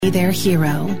Their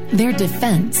hero, their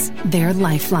defense, their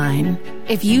lifeline.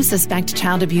 If you suspect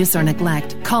child abuse or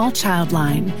neglect, call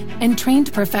Childline, and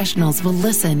trained professionals will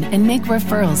listen and make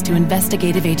referrals to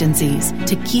investigative agencies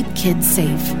to keep kids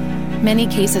safe. Many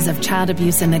cases of child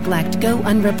abuse and neglect go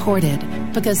unreported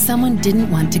because someone didn't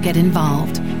want to get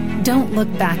involved. Don't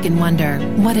look back and wonder,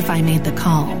 what if I made the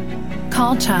call?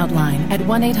 Call Childline at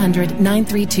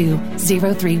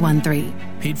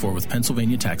 1-800-932-0313. Paid for with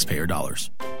Pennsylvania taxpayer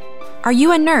dollars. Are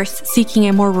you a nurse seeking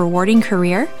a more rewarding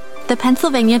career? The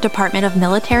Pennsylvania Department of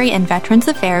Military and Veterans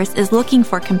Affairs is looking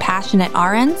for compassionate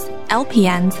RNs,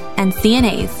 LPNs, and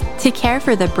CNAs to care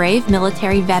for the brave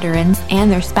military veterans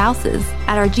and their spouses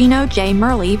at our Gino J.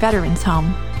 Murley Veterans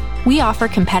Home. We offer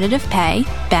competitive pay,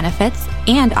 benefits,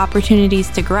 and opportunities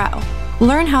to grow.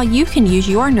 Learn how you can use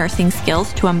your nursing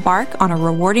skills to embark on a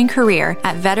rewarding career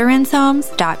at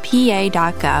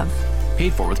veteranshomes.pa.gov.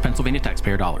 Paid for with Pennsylvania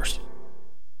taxpayer dollars.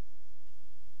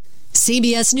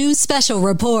 CBS News Special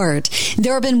Report.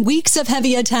 There have been weeks of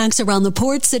heavy attacks around the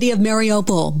port city of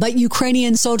Mariupol, but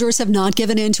Ukrainian soldiers have not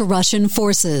given in to Russian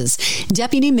forces.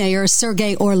 Deputy Mayor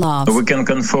Sergei Orlov. We can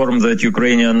confirm that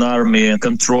Ukrainian army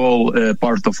control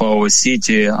part of our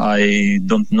city. I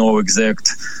don't know exact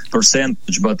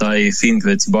percentage, but I think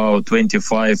it's about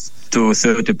 25 to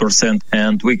 30%,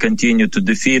 and we continue to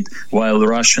defeat while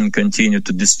Russians continue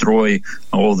to destroy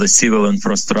all the civil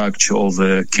infrastructure, all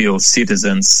the kill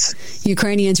citizens.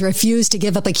 Ukrainians refuse to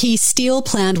give up a key steel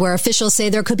plant where officials say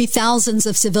there could be thousands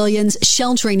of civilians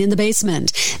sheltering in the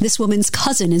basement. This woman's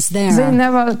cousin is there. They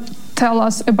never tell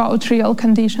us about real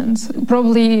conditions.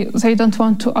 Probably they don't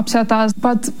want to upset us,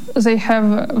 but they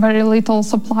have very little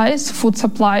supplies, food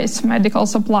supplies, medical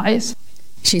supplies.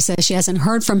 She says she hasn't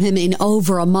heard from him in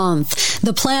over a month.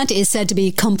 The plant is said to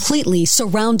be completely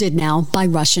surrounded now by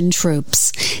Russian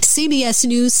troops. CBS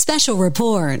News Special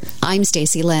Report. I'm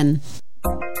Stacey Lynn.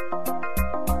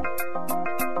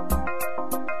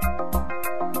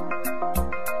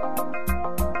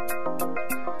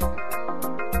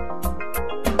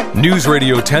 News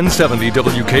Radio 1070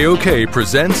 WKOK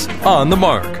presents On the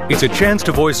Mark. It's a chance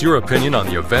to voice your opinion on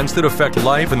the events that affect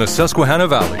life in the Susquehanna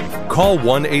Valley. Call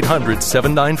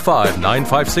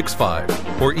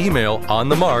 1-800-795-9565 or email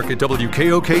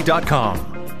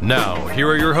onthemark@wkok.com. Now, here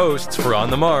are your hosts for On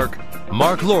the Mark,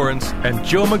 Mark Lawrence and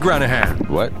Joe McGranahan.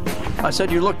 What? I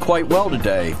said you look quite well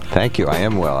today. Thank you. I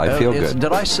am well. I feel good.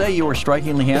 Did I say you were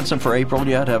strikingly handsome for April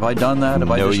yet? Have I done that?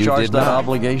 Have I discharged that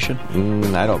obligation?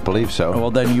 I don't believe so. Well,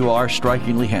 then you are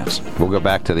strikingly handsome. We'll go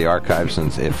back to the archives,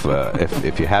 and if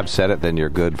you have said it, then you're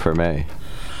good for May.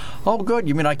 Oh, good.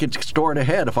 You mean I could store it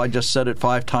ahead? If I just said it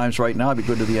 5 times right now, it'd be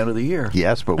good to the end of the year.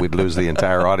 Yes, but we'd lose the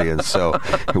entire audience, so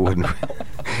it wouldn't.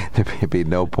 There'd be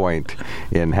no point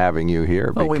in having you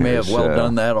here. Well, we may have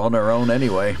done that on our own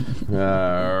anyway.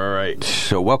 All right.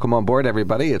 So welcome on board,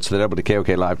 everybody. It's the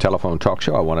WKOK Live Telephone Talk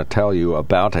Show. I want to tell you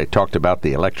about, I talked about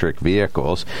the electric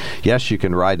vehicles. Yes, you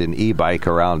can ride an e-bike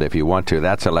around if you want to.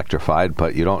 That's electrified,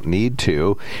 but you don't need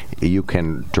to. You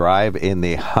can drive in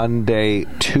the Hyundai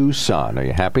Tucson. Are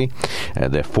you happy?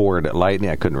 The Ford Lightning,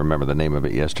 I couldn't remember the name of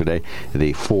it yesterday,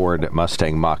 the Ford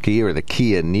Mustang Mach-E, or the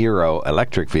Kia Niro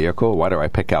electric vehicle. Why do I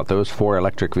pick out those 4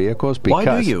 electric vehicles? Because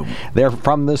why do you? They're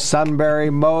from the Sunbury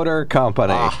Motor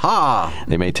Company. Aha!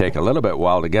 They may take a little bit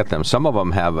while to get them. Some of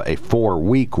them have a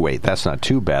 4-week wait. That's not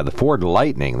too bad. The Ford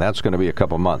Lightning, that's going to be a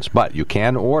couple months. But you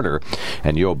can order,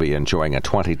 and you'll be enjoying a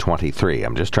 2023.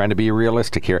 I'm just trying to be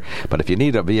realistic here. But if you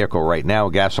need a vehicle right now,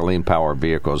 gasoline-powered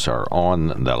vehicles are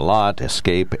on the lot.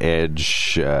 Escape,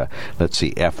 Edge, let's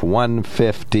see,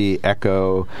 F-150,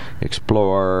 Echo,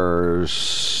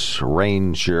 Explorers,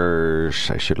 Rangers.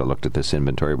 I should have looked at this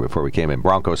inventory before we came in.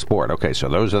 Bronco Sport. Okay, so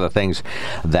those are the things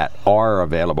that are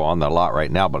available on the lot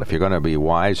right now. But if you're going to be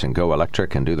wise and go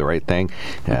electric and do the right thing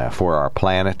for our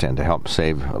planet and to help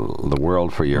save the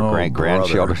world for your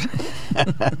grandchildren.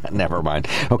 Never mind.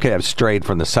 Okay, I've strayed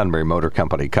from the Sunbury Motor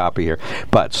Company copy here.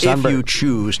 But if you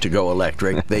choose to go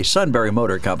electric, the Sunbury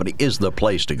Motor Company is the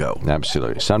place to go.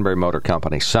 Absolutely. Sunbury Motor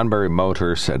Company,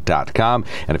 sunburymotors.com.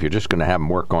 And if you're just going to have them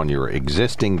work on your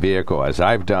existing vehicle, as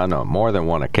I've done on more than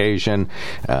one occasion,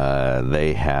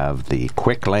 they have the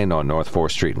Quick Lane on North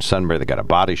 4th Street in Sunbury. They got a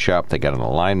body shop. They got an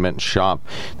alignment shop.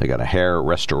 They got a hair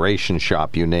restoration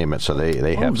shop. You name it. So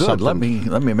they have good. something.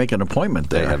 Let me make an appointment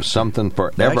there. They have something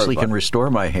for they everybody. Actually can restore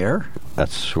my hair?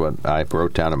 That's what I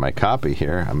wrote down in my copy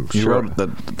here. I'm you sure. Wrote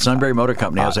the Sunbury Motor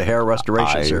Company has a hair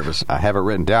restoration service. I have it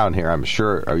written down here. I'm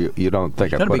sure you don't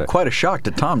think I put it. It's going to be quite a shock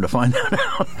to Tom to find that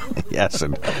out. Yes,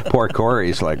 and poor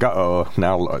Corey's like, uh-oh,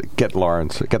 now get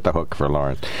the hook for Lawrence.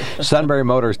 insurance.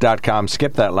 SunburyMotors.com.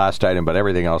 Skip that last item, but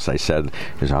everything else I said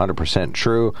is 100%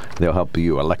 true. They'll help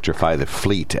you electrify the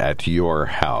fleet at your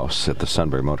house at the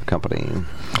Sunbury Motor Company.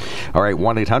 All right,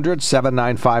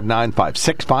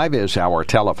 1-800-795-9565 is our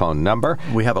telephone number.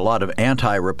 We have a lot of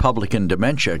anti-Republican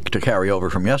dementia to carry over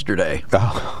from yesterday.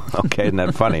 Oh, okay, isn't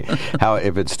that funny? How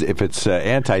if it's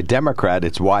anti-Democrat,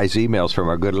 it's wise emails from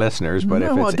our good listeners, but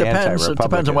if it's anti-Republican, it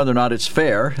depends on whether or not it's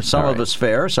fair. Some of it's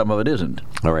fair, some of it isn't.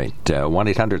 All right,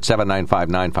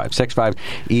 1-800-795-9565.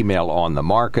 Email on the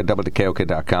mark at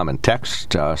WKOK.com and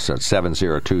text us at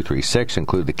 70236.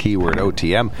 Include the keyword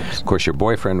OTM. Of course, your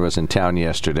boyfriend was in town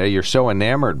yesterday. You're so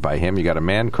enamored by him, you got a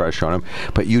man crush on him,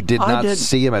 but you did not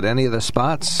see him at any of the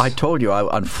spots? I told you,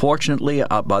 unfortunately,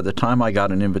 by the time I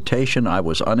got an invitation, I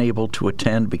was unable to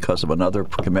attend because of another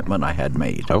commitment I had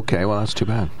made. Okay, well, that's too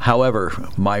bad. However,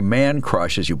 my man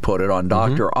crush, as you put it, on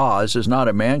Dr. Oz is not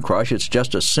a man crush. It's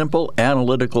just a simple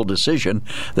analytical decision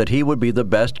that he would be the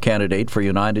best candidate for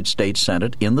United States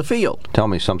Senate in the field. Tell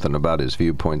me something about his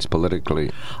viewpoints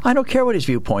politically. I don't care what his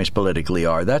viewpoints politically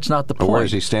are. That's not the point. Where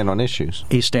does he stand on issues?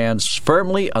 He stands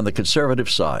firmly on the conservative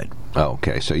side. Oh,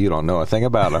 okay, so you don't know a thing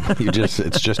about him.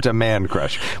 It's just a man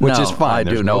crush, which is fine.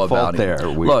 I do know about him. There.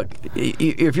 Look,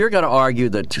 if you're going to argue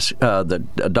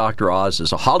that Dr. Oz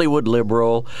is a Hollywood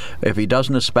liberal, if he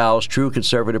doesn't espouse true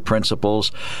conservative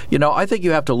principles, I think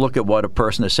you have to look at what a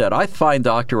person has said. I find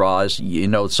Dr. Oz,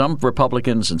 some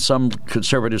Republicans and some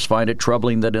conservatives find it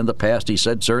troubling that in the past he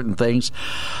said certain things.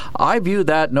 I view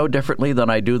that no differently than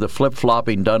I do the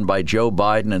flip-flopping done by Joe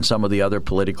Biden and some of the other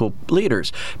political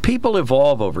leaders. People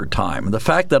evolve over time. The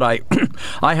fact that I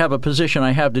have a position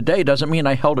I have today doesn't mean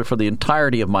I held it for the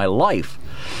entirety of my life.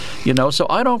 So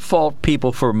I don't fault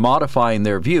people for modifying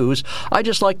their views. I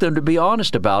just like them to be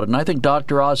honest about it, and I think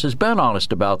Dr. Oz has been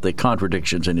honest about the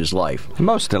contradictions in his life.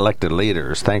 Most elected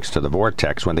leaders, thanks to the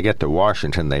vortex, when they get to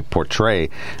Washington, they portray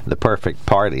the perfect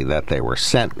party that they were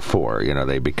sent for.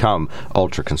 They become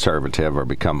ultra-conservative or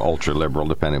become ultra-liberal,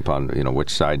 depending upon,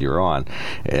 which side you're on.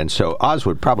 And so Oz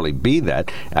would probably be that.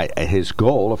 His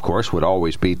goal, of course, would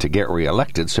always be to get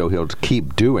reelected, so he'll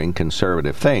keep doing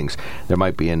conservative things. There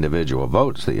might be individual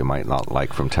votes that you might not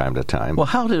like from time to time. Well,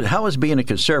 how is being a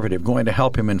conservative going to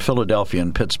help him in Philadelphia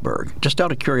and Pittsburgh? Just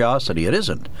out of curiosity, it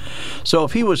isn't. So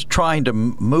if he was trying to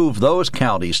move those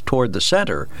counties toward the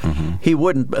center, he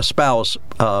wouldn't espouse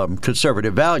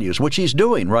conservative values, which he's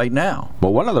doing right now.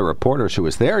 Well, one of the reporters who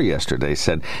was there yesterday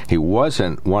said he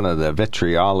wasn't one of the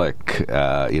vitriolic,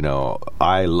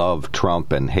 I love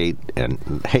Trump and hate and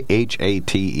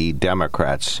HATE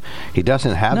Democrats. He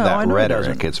doesn't have that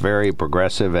rhetoric. It's very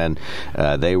progressive, and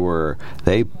they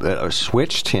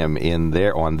switched him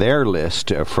on their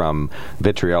list from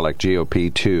vitriolic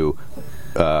GOP to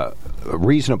a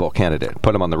reasonable candidate.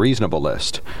 Put him on the reasonable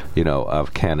list,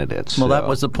 of candidates. Well, that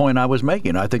was the point I was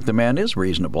making. I think the man is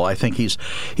reasonable. I think he's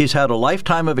had a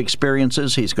lifetime of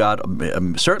experiences. He's got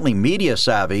certainly media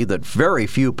savvy that very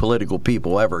few political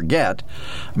people ever get.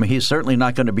 I mean, he's certainly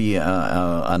not going to be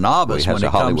a novice when it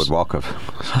Hollywood Walk of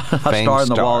Fame star in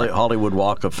the Hollywood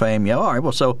Walk of Fame. Yeah, all right.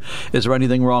 Well, so is there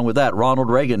anything wrong with that? Ronald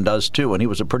Reagan does too, and he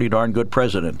was a pretty darn good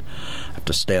president. I have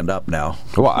to stand up now.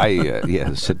 Well,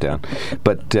 sit down.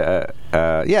 But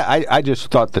I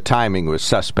just thought the timing was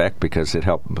suspect because it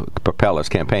helped propel his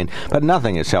campaign. But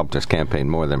nothing has helped his campaign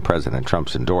more than President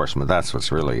Trump's endorsement. That's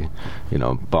what's really,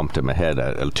 bumped him ahead.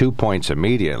 2 points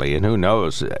immediately. And who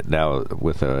knows now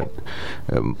with a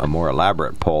more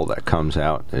elaborate poll that comes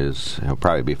out he'll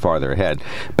probably be farther ahead.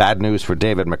 Bad news for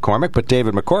David McCormick. But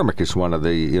David McCormick is one of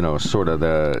the, sort of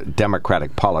the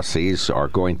Democratic policies are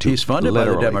going to He's funded by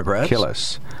the Democrats. Kill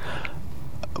us.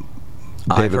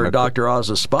 I've heard Dr.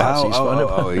 Oz's spots.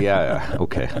 Yeah.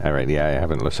 Okay. All right. Yeah, I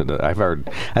haven't listened to it. I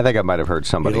think I might have heard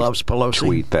somebody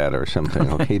tweet that or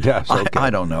something. He does. Okay.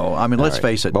 I don't know. I mean, let's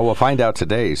face it. Well, we'll find out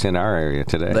today. He's in our area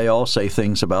today. They all say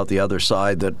things about the other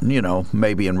side that,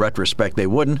 maybe in retrospect they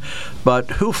wouldn't.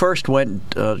 But who first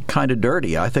went kind of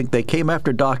dirty? I think they came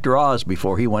after Dr. Oz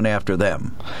before he went after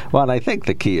them. Well, and I think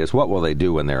the key is what will they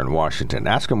do when they're in Washington?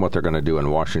 Ask them what they're going to do in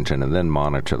Washington and then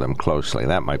monitor them closely.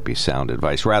 That might be sound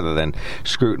advice rather than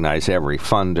scrutinize every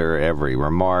funder, every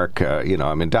remark.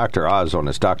 Dr. Oz on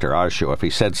his Dr. Oz show, if he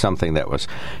said something that was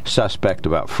suspect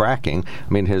about fracking,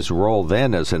 his role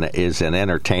then is an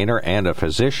entertainer and a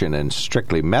physician and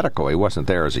strictly medical. He wasn't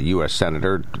there as a U.S.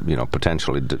 senator,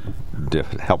 potentially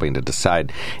helping to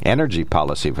decide energy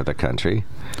policy for the country.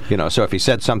 So if he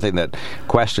said something that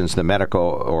questions the medical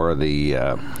or the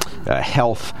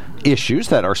health issues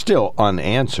that are still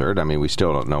unanswered. I mean, we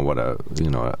still don't know what a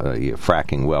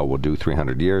fracking well will do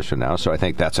 300 years from now. So I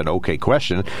think that's an okay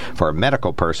question for a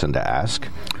medical person to ask.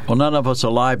 Well, none of us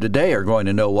alive today are going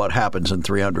to know what happens in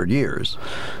 300 years.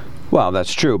 Well,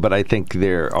 that's true, but I think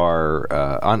there are,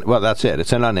 that's it.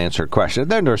 It's an unanswered question.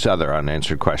 Then there's other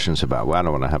unanswered questions about, I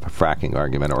don't want to have a fracking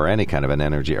argument or any kind of an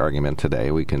energy argument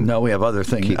today. We have other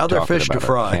things, other fish to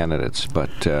fry. Candidates, but...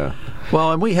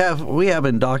 Well, and we have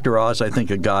in Dr. Oz, I think,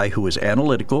 a guy who is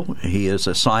analytical. He is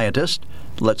a scientist.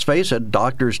 Let's face it,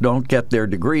 doctors don't get their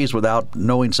degrees without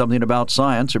knowing something about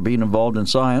science or being involved in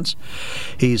science.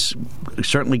 He's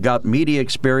certainly got media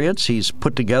experience. He's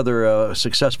put together a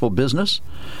successful business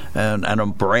and a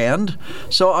brand.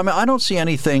 So, I mean, I don't see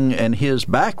anything in his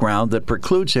background that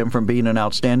precludes him from being an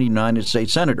outstanding United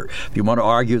States Senator. If you want to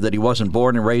argue that he wasn't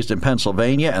born and raised in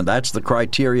Pennsylvania and that's the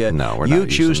criteria you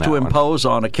choose to impose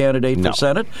on a candidate for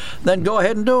Senate, then go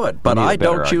ahead and do it. But I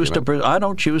don't choose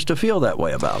to feel that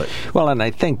way about it. Well, and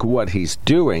I think what he's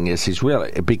doing is he's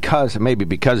really, because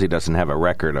he doesn't have a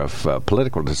record of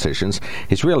political decisions,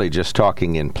 he's really just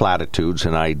talking in platitudes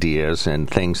and ideas and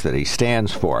things that he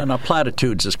stands for. And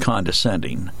platitudes is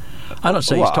condescending. I don't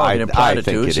say he's talking in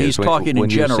platitudes. He's talking in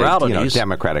generalities. Say,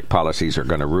 Democratic policies are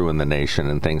going to ruin the nation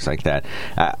and things like that.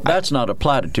 That's not a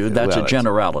platitude. That's a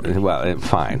generality.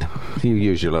 Fine. You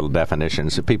use your little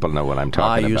definitions. People know what I'm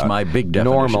talking about. I use my big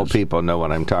definitions. Normal people know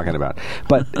what I'm talking about.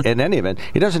 But in any event,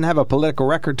 he doesn't have a political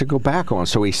record to go back on,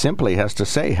 so he simply has to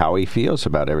say how he feels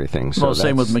about everything. So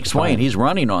same with McSwain. Fine. He's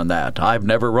running on that. I've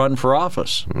never run for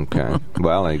office. Okay.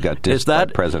 Well, he got dissed by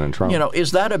President Trump.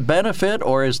 Is that a benefit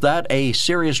or is that a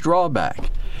serious drawback?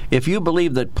 If you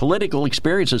believe that political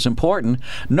experience is important,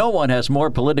 no one has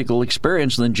more political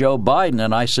experience than Joe Biden,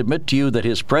 and I submit to you that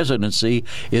his presidency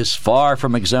is far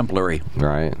from exemplary.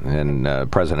 Right, and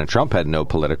President Trump had no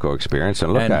political experience,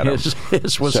 and at him.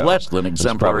 His was less than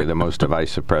exemplary. He's probably the most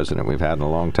divisive president we've had in a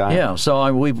long time. Yeah,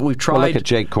 so we've tried... Well, look at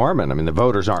Jake Corman. I mean, the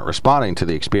voters aren't responding to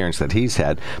the experience that he's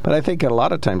had, but I think a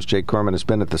lot of times Jake Corman has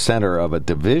been at the center of a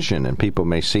division, and people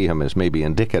may see him as maybe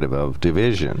indicative of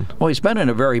division. Well, he's been in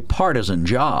a very partisan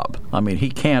job. I mean,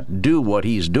 he can't do what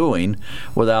he's doing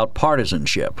without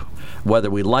partisanship,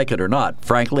 whether we like it or not.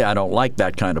 Frankly, I don't like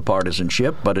that kind of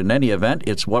partisanship, but in any event,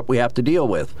 it's what we have to deal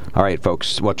with. All right,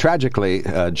 folks. Well, tragically,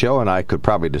 Joe and I could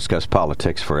probably discuss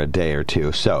politics for a day or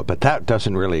two, but that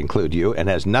doesn't really include you and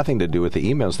has nothing to do with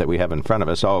the emails that we have in front of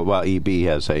us. Oh, well, EB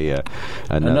has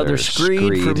another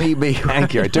screed from EB.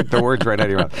 Thank you. I took the words right out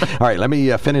of your mouth. All right, let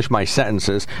me finish my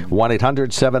sentences.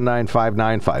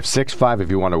 1-800-795-9565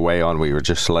 if you want to weigh on. We were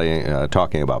just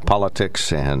talking about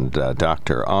politics, and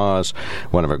Dr. Oz,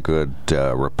 one of our good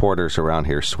reporters around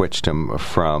here, switched him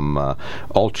from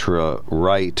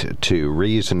ultra-right to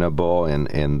reasonable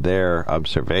in their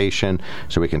observation,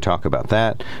 so we can talk about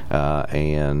that.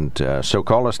 So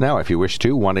call us now if you wish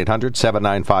to,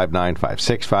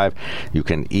 1-800-795-9565. You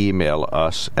can email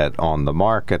us at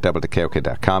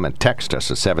onthemark@wkok.com and text us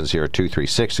at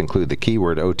 70236. Include the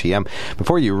keyword OTM.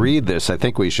 Before you read this, I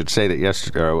think we should say that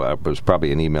yesterday, it was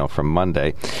probably an email from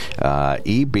Monday,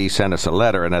 EB sent us a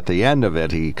letter, and at the end of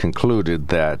it he concluded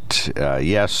that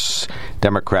yes,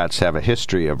 Democrats have a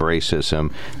history of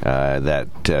racism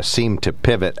that seemed to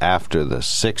pivot after the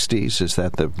 60s. Is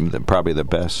that probably the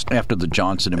best? After the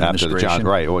Johnson administration.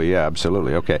 Right. Well, yeah,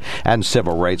 absolutely. Okay. And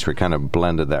civil rights, we kind of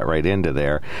blended that right into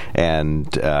there. And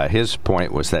his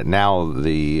point was that now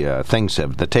the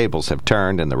tables have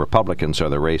turned, and the Republicans are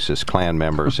the racist Klan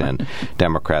members, and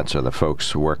Democrats are the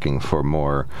folks working for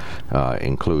more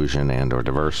inclusion and or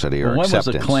diversity or acceptance.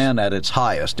 When was the Klan at its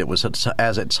highest? It was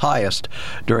at its highest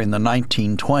during the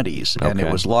 1920s, and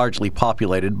it was largely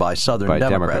populated by Southern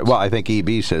Democrats. Well, I think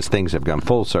EB says things have gone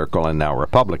full circle, and now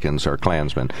Republicans are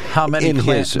Klansmen. How many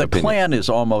Klans? The Klan is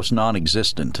almost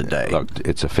non-existent today. Look,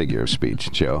 it's a figure of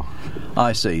speech, Joe.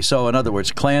 I see. So, in other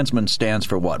words, Klansman stands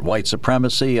for what? White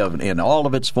supremacy in all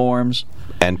of its forms?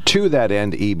 And to that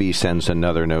end, EB sends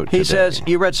another note today. He says,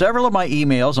 you read several of my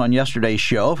emails on yesterday's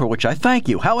show, for which I thank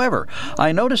you. However,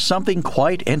 I noticed something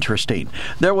quite interesting.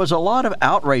 There was a lot of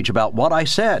outrage about what I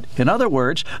said. In other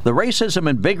words, the racism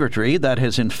and bigotry that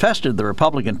has infested the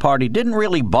Republican Party didn't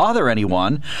really bother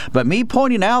anyone, but me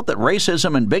pointing out that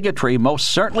racism and bigotry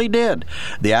most certainly did.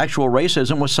 The actual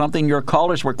racism was something your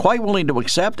callers were quite willing to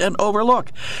accept and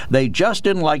overlook. They just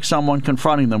didn't like someone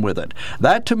confronting them with it.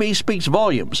 That, to me, speaks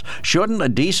volumes. Shouldn't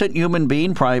a decent human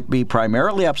being be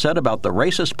primarily upset about the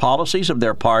racist policies of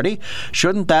their party.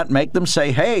 Shouldn't that make them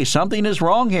say, hey, something is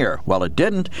wrong here? Well, it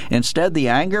didn't. Instead, the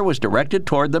anger was directed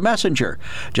toward the messenger.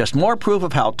 Just more proof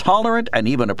of how tolerant and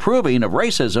even approving of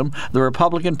racism the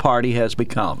Republican Party has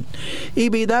become.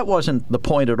 E.B., that wasn't the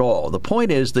point at all. The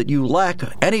point is that you lack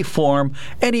any form,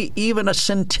 even a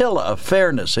scintilla of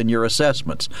fairness in your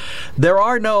assessments. There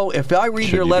are no, if I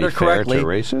read your letter correctly,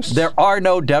 there are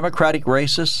no Democratic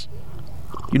racists.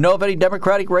 You know of any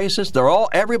Democratic racists? They're all,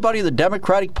 everybody in the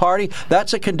Democratic Party,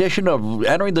 that's a condition of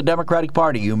entering the Democratic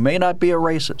Party. You may not be a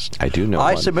racist. I do know one.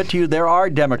 I submit to you there are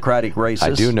Democratic racists.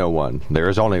 I do know one. There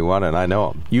is only one, and I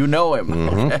know him. You know him.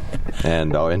 Mm-hmm. Okay.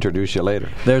 And I'll introduce you later.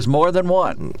 There's more than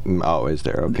one. Oh, is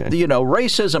there? Okay. You know,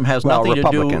 racism has nothing to do...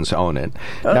 Republicans own it.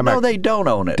 No, they don't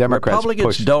own it. Democrats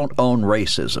Republicans don't own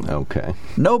racism. Okay.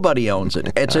 Nobody owns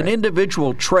it. It's an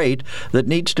individual trait that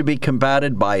needs to be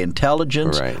combated by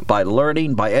intelligence, by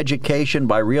learning, by education,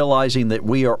 by realizing that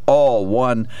we are all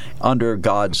one under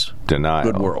God's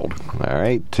good world. All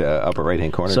right. Upper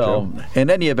right-hand corner, So, Joe.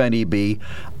 in any event, E.B.,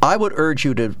 I would urge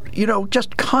you to,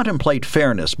 just contemplate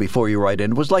fairness before you write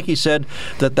in. It was like he said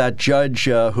that judge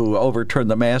who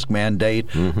overturned the mask mandate,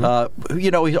 on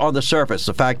the surface,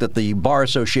 the fact that the Bar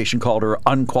Association called her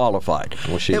unqualified.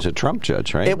 Well, she's a Trump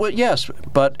judge, right? Yes,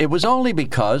 but it was only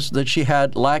because that she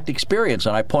had lacked experience.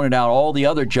 And I pointed out all the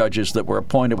other judges that were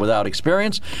appointed without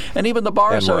experience, and even the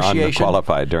Bar Association. Were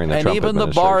underqualified during the Trump administration. And even the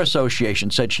Bar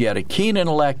Association said she had a keen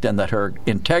intellect and that her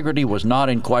integrity was not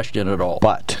in question at all.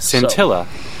 But scintilla.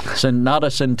 Not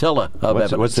a scintilla of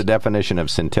evidence. What's the definition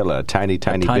of scintilla? A tiny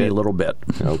bit? Little bit.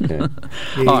 Okay.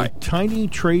 Tiny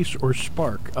trace or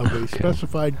spark of a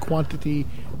specified quantity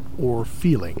or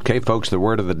feeling. Okay, folks, the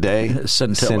word of the day,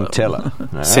 scintilla.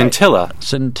 Right. Scintilla.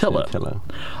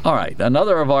 All right,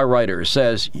 another of our writers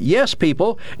says, yes,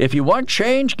 people, if you want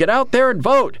change, get out there and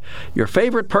vote. Your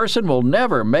favorite person will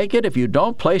never make it if you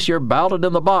don't place your ballot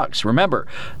in the box. Remember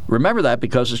that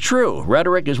because it's true.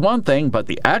 Rhetoric is one thing, but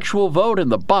the actual vote in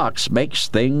the box makes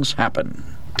things happen.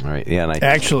 All right. Yeah, and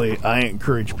I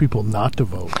encourage people not to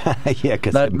vote. Yeah,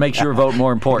 because that makes your vote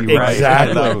more important.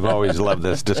 Exactly. Right. I've always loved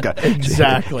this discussion.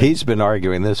 Exactly. He's been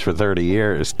arguing this for 30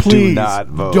 years. Please do not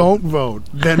vote. Don't vote.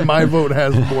 Then my vote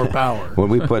has more power. When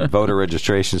we put voter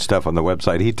registration stuff on the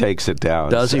website, he takes it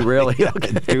down. Does he really?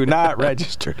 Do not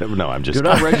register. No, I'm just. Do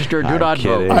not register. Do not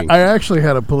kidding. vote. I actually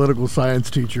had a political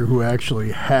science teacher who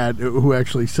actually said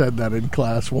that in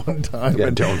class one time.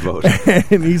 Yeah, don't vote.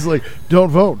 And he's like,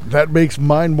 "Don't vote. That makes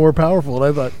mine more powerful." And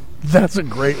I thought, that's a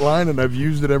great line, and I've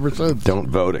used it ever since. Don't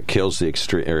vote. It kills the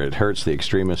it hurts the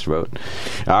extremist vote.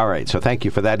 All right. So thank you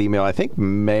for that email. I think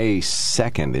May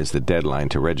 2nd is the deadline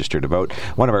to register to vote.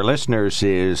 One of our listeners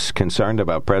is concerned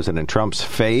about President Trump's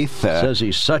faith. Says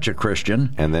he's such a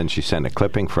Christian. And then she sent a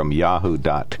clipping from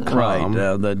yahoo.com.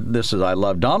 Right. This is, I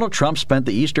love. Donald Trump spent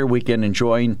the Easter weekend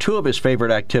enjoying two of his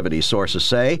favorite activities, sources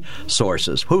say.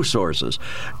 Sources. Whose sources?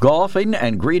 Golfing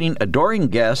and greeting adoring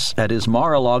guests at his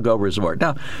Mar-a-Lago resort.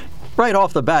 Now, right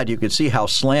off the bat, you can see how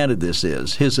slanted this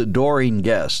is. His adoring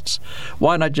guests.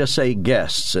 Why not just say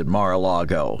guests at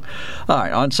Mar-a-Lago? All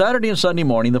right. On Saturday and Sunday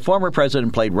morning, the former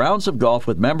president played rounds of golf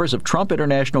with members of Trump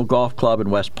International Golf Club in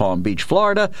West Palm Beach,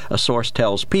 Florida, a source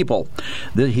tells People.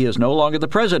 He is no longer the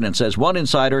president, says one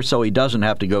insider, so he doesn't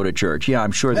have to go to church. Yeah,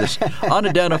 I'm sure this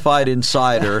unidentified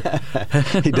insider.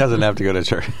 He doesn't have to go to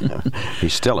church.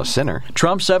 He's still a sinner.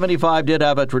 Trump, 75, did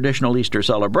have a traditional Easter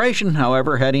celebration,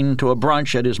 however, heading to a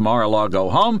brunch at his Mar-a-Lago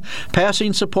home,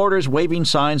 passing supporters waving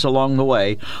signs along the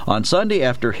way on Sunday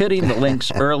after hitting the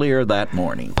links earlier that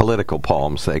morning. Political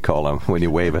palms, they call them, when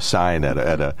you wave a sign at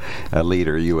a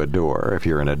leader you adore, if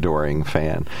you're an adoring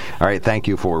fan. All right, thank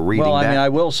you for reading that. Well, I mean, I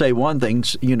will say one thing,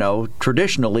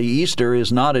 traditionally Easter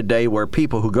is not a day where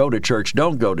people who go to church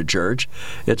don't go to church.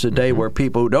 It's a day where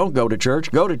people who don't go to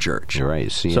church go to church. You're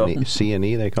right,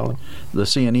 C&E they call it? The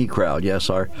C&E crowd, yes.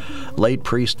 Our late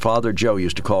priest, Father Joe,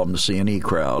 used to call them the C&E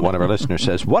crowd. One of our listeners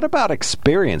says, what about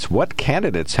experience? What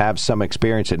candidates have some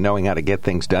experience in knowing how to get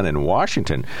things done in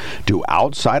Washington? Do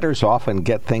outsiders often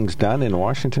get things done in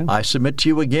Washington? I submit to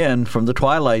you again, from the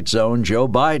Twilight Zone, Joe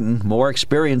Biden, more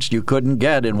experience you couldn't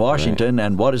get in Washington,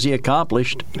 and what has he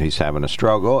accomplished? He's having a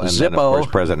struggle, and then, of course,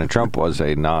 President Trump was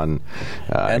a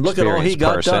and look at all he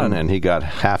got person, done. and he got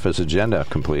half his agenda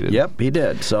completed. Yep, he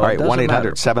did. So all right,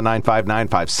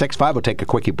 1-800-795-9565. We'll take a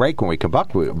quickie break. When we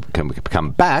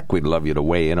come back, we'd love you to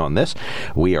weigh in on this.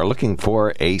 We are looking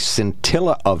for a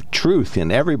scintilla of truth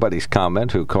in everybody's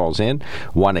comment who calls in.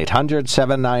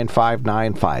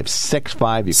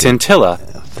 1-800-795-9565. Scintilla.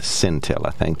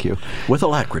 Scintilla, thank you. With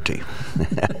alacrity.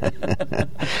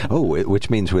 Oh, which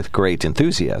means with great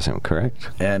enthusiasm, correct?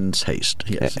 And haste,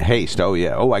 yes. Haste, oh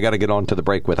yeah. Oh, I got to get on to the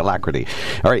break with alacrity.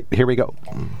 All right, here we go.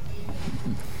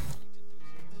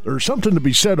 There's something to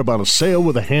be said about a sale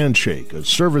with a handshake, a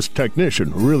service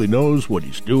technician who really knows what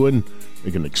he's doing. They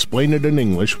can explain it in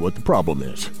English what the problem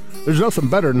is. There's nothing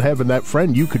better than having that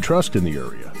friend you could trust in the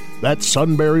area. That's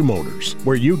Sunbury Motors,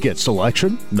 where you get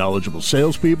selection, knowledgeable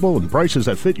salespeople, and prices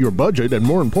that fit your budget, and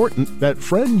more important, that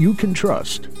friend you can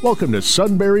trust. Welcome to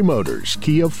Sunbury Motors,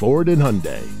 Kia, Ford, and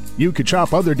Hyundai. You could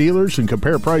shop other dealers and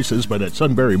compare prices, but at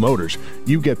Sunbury Motors,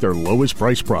 you get their lowest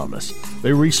price promise.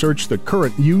 They research the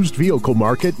current used vehicle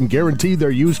market and guarantee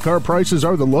their used car prices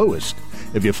are the lowest.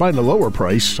 If you find a lower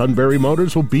price, Sunbury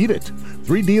Motors will beat it.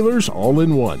 3 dealers all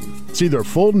in one. See their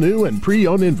full new and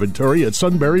pre-owned inventory at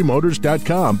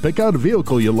sunburymotors.com. Pick out a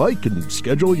vehicle you like and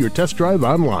schedule your test drive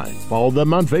online. Follow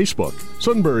them on Facebook.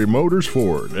 Sunbury Motors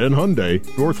Ford and Hyundai,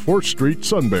 North 4th Street,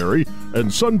 Sunbury,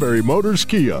 and Sunbury Motors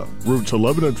Kia, routes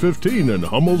 11 and 15 in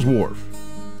Hummel's Wharf.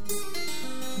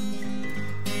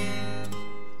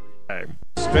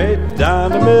 Straight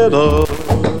down the middle.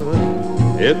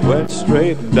 It went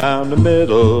straight down the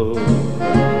middle.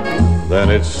 Then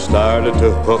it started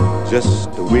to hook just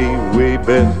a wee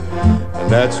bit. And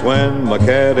that's when my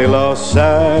caddy lost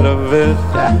sight of it.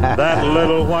 That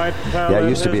little white Yeah, I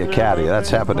used to be a caddy. That's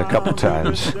happened a couple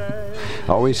times.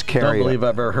 Always carry. Don't believe I've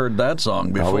ever heard that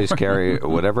song before. Always carry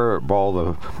whatever ball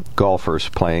the golfer's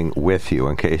playing with you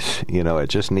in case, it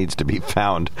just needs to be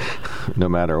found no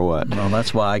matter what. Well,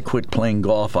 that's why I quit playing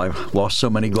golf. I've lost so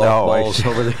many golf balls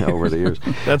over the years.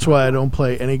 That's why I don't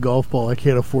play any golf ball I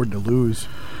can't afford to lose.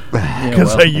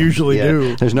 Because I usually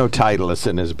do. There's no Titleist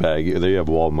in his bag. They have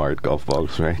Walmart golf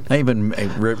balls, right? I even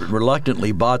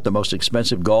reluctantly bought the most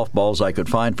expensive golf balls I could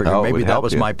find for you. Maybe that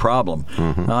was my problem.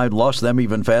 Mm-hmm. I lost them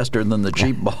even faster than the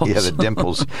cheap balls. Yeah, the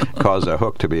dimples cause a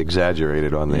hook to be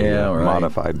exaggerated on the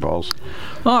modified balls.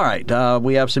 All right.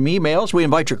 We have some emails. We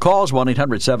invite your calls,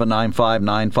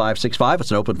 1-800-795-9565.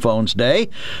 It's an open phones day.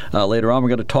 Later on, we're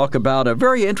going to talk about a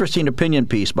very interesting opinion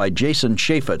piece by Jason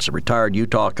Chaffetz, a retired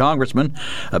Utah congressman,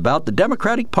 about the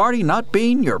Democratic Party not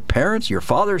being your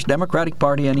father's Democratic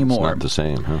Party anymore. It's not the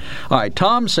same, huh? All right,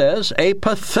 Tom says, a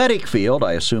pathetic field.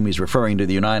 I assume he's referring to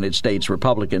the United States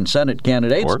Republican Senate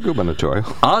candidates. Or gubernatorial.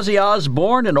 Ozzy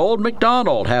Osbourne and Old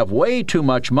MacDonald have way too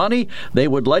much money. They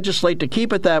would legislate to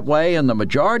keep it that way, and the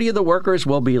majority of the workers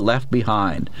will be left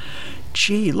behind.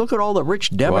 Gee, look at all the rich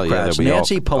Democrats.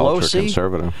 Nancy Pelosi.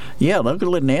 Conservative. Yeah, look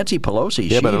at Nancy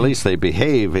Pelosi. Yeah, but at least they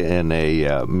behave in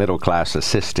a middle-class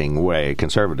assisting way.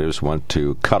 Conservatives want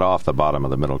to cut off the bottom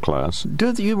of the middle class.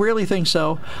 Do you really think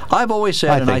so? I've always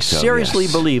said, I seriously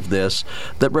believe this,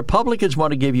 that Republicans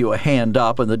want to give you a hand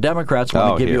up and the Democrats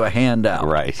want to give you a hand out.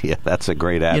 Right, yeah, that's a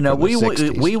great ad.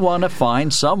 We want to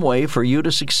find some way for you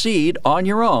to succeed on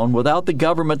your own without the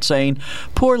government saying,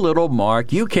 poor little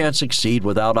Mark, you can't succeed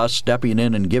without us stepping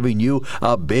in and giving you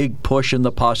a big push in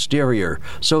the posterior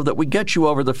so that we get you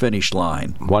over the finish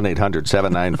line.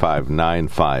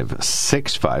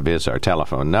 1-800-795-9565 is our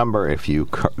telephone number. If you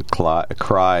cry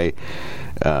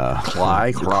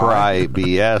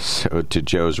BS to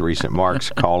Joe's recent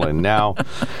marks, call in now.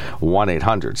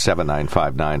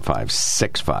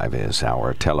 1-800-795-9565 is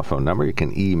our telephone number. You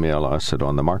can email us at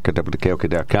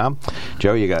onthemark@wkok.com.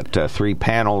 Joe, you got 3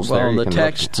 panels there.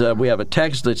 Well, we have a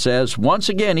text that says, once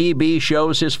again, EB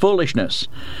shows his foolishness.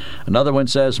 Another one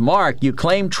says, Mark, you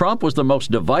claim Trump was the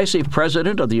most divisive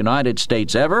president of the United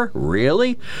States ever?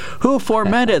 Really? Who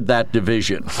fomented that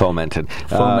division? Fomented.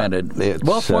 Fomented.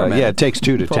 Fomented. Yeah, it takes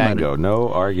 2 to tango.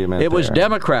 No argument. It was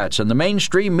Democrats and the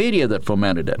mainstream media that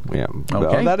fomented it. Yeah.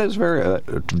 Okay. Well, that is very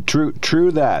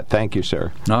true that. Thank you,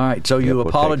 sir. All right. So you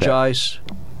apologize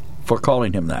for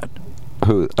calling him that.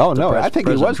 Who? Oh, no, I think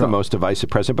he was the most divisive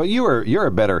president, but you're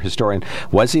a better historian.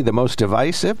 Was he the most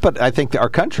divisive? But I think our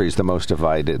country's the most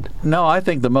divided. No, I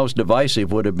think the most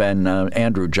divisive would have been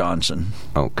Andrew Johnson.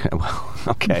 Okay, well,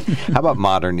 okay. How about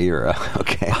modern era?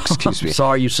 Okay, excuse me.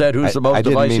 Sorry, you said who's the most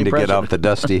divisive president. I didn't mean to get off the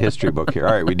dusty history book here.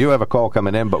 All right, we do have a call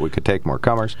coming in, but we could take more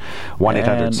comers.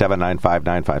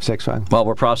 1-800-795-9565. While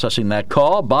we're processing that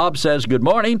call, Bob says, good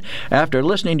morning. After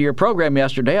listening to your program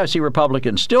yesterday, I see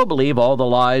Republicans still believe all the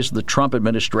lies the Trump Trump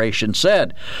administration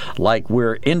said. Like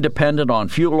we're independent on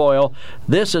fuel oil.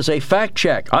 This is a fact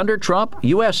check. Under Trump,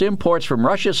 U.S. imports from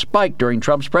Russia spiked during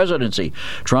Trump's presidency.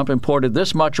 Trump imported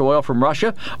this much oil from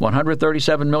Russia,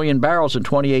 137 million barrels in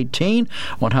 2018,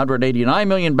 189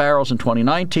 million barrels in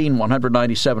 2019,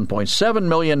 197.7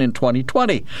 million in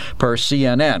 2020, per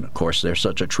CNN. Of course, they're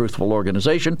such a truthful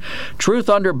organization. Truth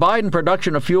under Biden,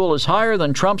 production of fuel is higher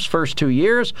than Trump's first 2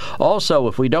 years. Also,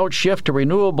 if we don't shift to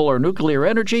renewable or nuclear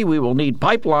energy, we will need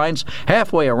pipelines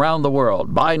halfway around the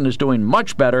world. Biden is doing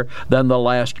much better than the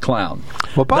last clown.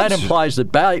 Well, that implies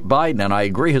that Biden, and I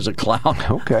agree, is a clown.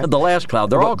 Okay. The last clown.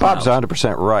 They're all clowns. Bob's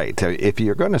 100% right. If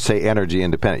you're going to say energy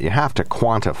independent, you have to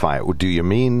quantify it. Do you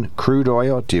mean crude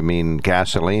oil? Do you mean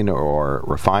gasoline or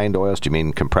refined oils? Do you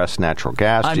mean compressed natural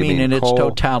gas? I Do you mean in coal? its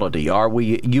totality. Are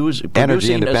we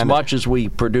producing as much as we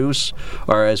produce,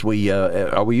 or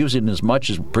are we using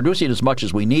producing as much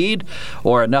as we need,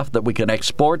 or enough that we can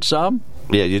export some?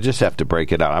 Yeah, you just have to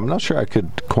break it out. I'm not sure I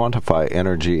could quantify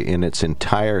energy in its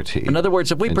entirety. In other words,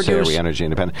 if we produce, are we energy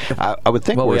independent? I would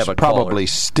think we're probably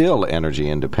still energy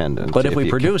independent. But if we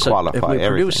produce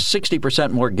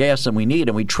 60% more gas than we need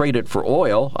and we trade it for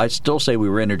oil, I'd still say we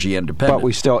were energy independent. But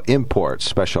we still import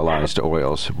specialized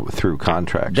oils through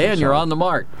contracts. Dan, you're on the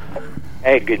mark.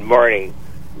 Hey, good morning.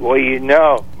 Well, you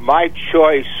know, my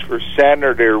choice for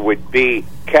senator would be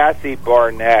Kathy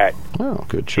Barnett. Oh,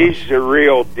 good choice. She's the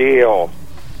real deal.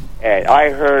 And I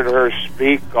heard her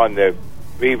speak on the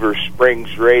Beaver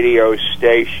Springs radio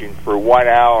station for 1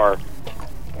 hour.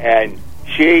 And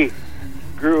she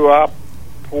grew up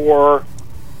poor.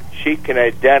 She can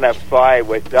identify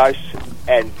with us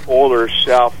and pull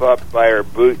herself up by her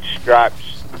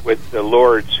bootstraps with the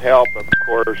Lord's help, of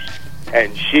course.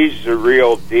 And she's the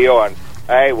real deal. And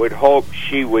I would hope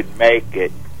she would make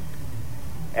it.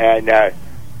 And I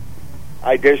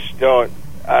just don't,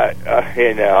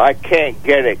 I can't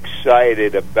get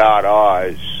excited about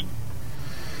Oz.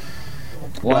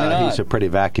 Why not? He's a pretty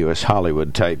vacuous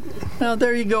Hollywood type. Now,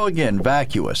 there you go again,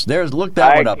 vacuous. Look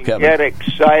that one up, Kevin. I get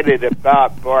excited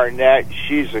about Barnett.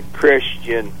 She's a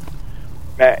Christian.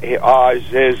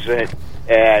 Oz isn't.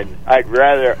 And I'd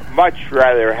much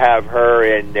rather have her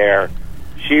in there.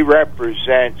 She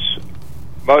represents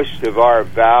most of our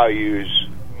values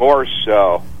more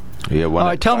so.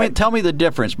 Yeah, tell me the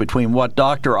difference between what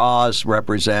Dr. Oz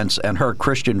represents and her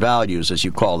Christian values, as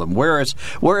you call them. Where is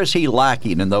he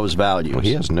lacking in those values? Well,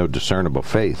 he has no discernible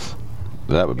faith.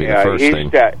 That would be the first thing.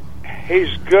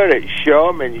 He's good at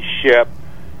showmanship,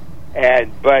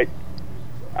 but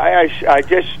I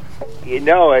just,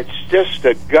 it's just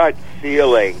a gut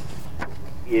feeling.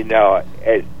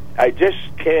 I just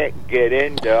can't get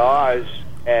into Oz,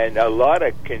 and a lot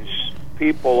of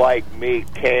people like me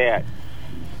can't.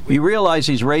 You realize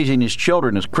he's raising his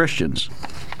children as Christians.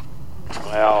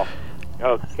 Well,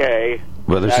 okay.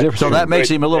 Well, there's a difference. So that makes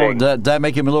him a little. Does that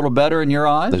make him a little better in your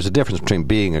eyes? There's a difference between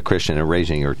being a Christian and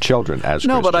raising your children as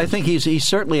No, Christians. but I think he's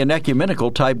certainly an ecumenical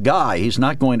type guy. He's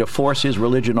not going to force his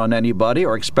religion on anybody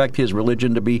or expect his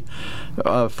religion to be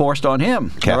forced on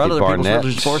him or other people's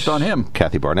religion forced on him.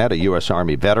 Kathy Barnett, a U.S.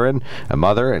 Army veteran, a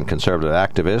mother and conservative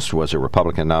activist, was a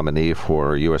Republican nominee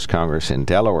for U.S. Congress in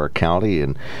Delaware County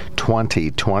in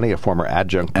 2020. A former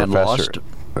adjunct and professor. Lost.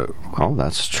 Well,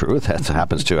 that's true. That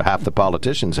happens to half the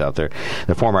politicians out there.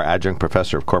 The former adjunct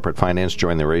professor of corporate finance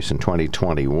joined the race in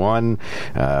 2021.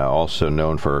 Also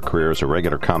known for her career as a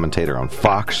regular commentator on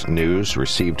Fox News.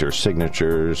 Received her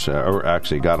signatures, or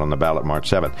actually got on the ballot March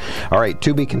 7th. All right,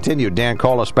 to be continued. Dan,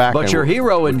 call us back. But your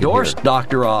hero endorsed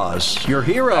Dr. Oz. Your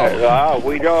hero.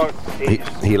 We don't.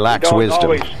 He lacks wisdom.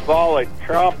 We don't always follow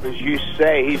Trump, as you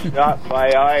say. He's not my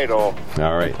idol.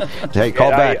 All right. Hey,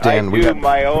 call back, Dan. I do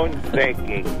my own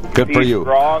thinking. Good for you.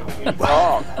 Wrong, he's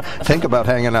wrong. Think about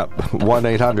hanging up.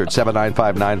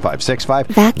 1-800-795-9565.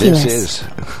 Vacuous. This is...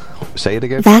 Say it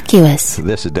again? Vacuous.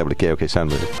 This is WKOK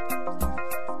Sunbury.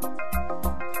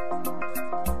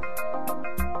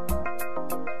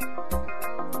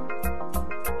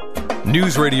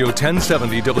 News Radio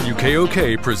 1070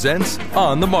 WKOK presents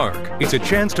On the Mark. It's a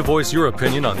chance to voice your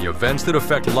opinion on the events that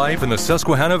affect life in the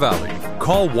Susquehanna Valley.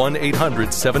 Call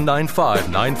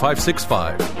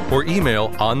 1-800-795-9565 or email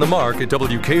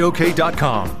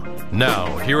onthemark@wkok.com.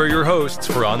 Now, here are your hosts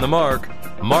for On the Mark,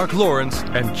 Mark Lawrence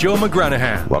and Joe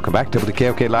McGranahan. Welcome back to the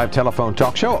KOK Live Telephone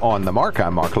Talk Show. On the Mark,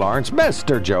 I'm Mark Lawrence.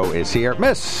 Mr. Joe is here.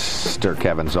 Mr.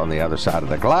 Kevin's on the other side of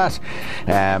the glass.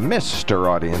 Mr.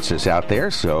 Audience is out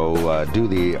there, so do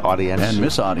the audience. And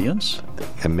Miss Audience.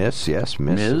 Miss, yes.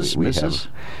 Ms., we Mrs.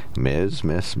 Ms.,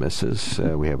 Miss,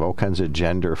 Mrs. We have all kinds of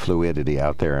gender fluidity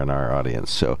out there in our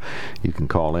audience, so you can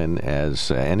call in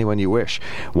as anyone you wish.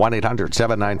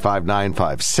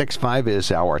 1-800-795-9565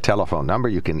 is our telephone number.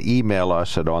 You can email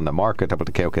us at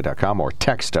onthemark@wkok.com or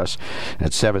text us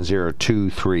at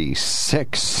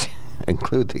 70236.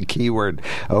 Include the keyword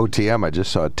OTM. I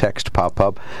just saw a text pop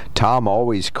up. Tom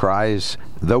always cries,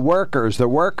 the workers, the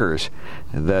workers.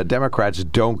 The Democrats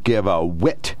don't give a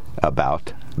whit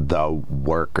about the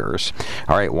workers.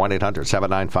 All right,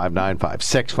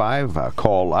 1-800-795-9565.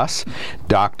 Call us.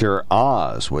 Dr.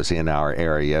 Oz was in our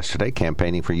area yesterday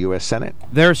campaigning for U.S. Senate.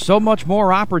 There's so much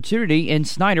more opportunity in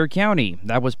Snyder County.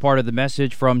 That was part of the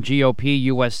message from GOP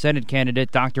U.S. Senate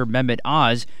candidate Dr. Mehmet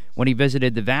Oz when he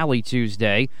visited the Valley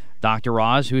Tuesday. Dr.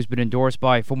 Oz, who's been endorsed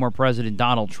by former President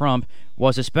Donald Trump,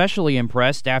 was especially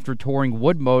impressed after touring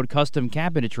Wood-Mode custom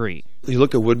cabinetry. You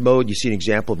look at Wood-Mode, you see an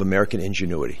example of American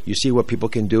ingenuity. You see what people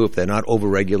can do if they're not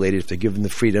overregulated, if they're given the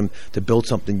freedom to build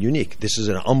something unique. This is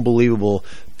an unbelievable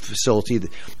facility,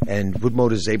 and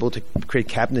Wood-Mode is able to create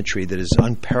cabinetry that is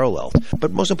unparalleled.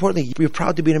 But most importantly, we're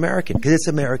proud to be an American because it's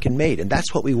American-made, and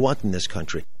that's what we want in this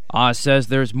country. Oz says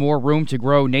there's more room to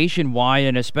grow nationwide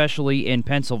and especially in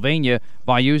Pennsylvania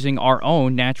by using our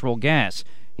own natural gas.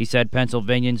 He said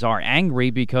Pennsylvanians are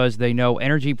angry because they know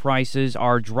energy prices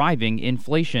are driving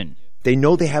inflation. They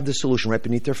know they have the solution right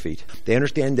beneath their feet. They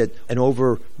understand that an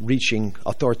overreaching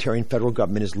authoritarian federal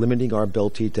government is limiting our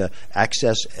ability to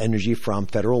access energy from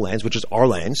federal lands, which is our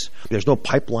lands. There's no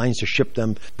pipelines to ship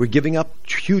them. We're giving up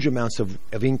huge amounts of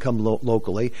income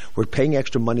locally. We're paying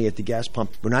extra money at the gas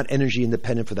pump. We're not energy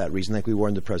independent for that reason like we were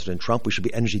under President Trump. We should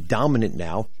be energy dominant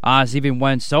now. Oz even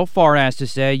went so far as to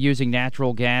say using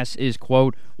natural gas is,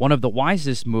 quote, one of the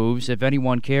wisest moves if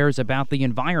anyone cares about the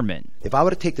environment. If I were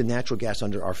to take the natural gas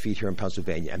under our feet here in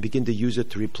Pennsylvania and begin to use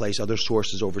it to replace other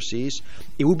sources overseas,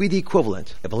 it would be the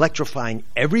equivalent of electrifying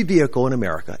every vehicle in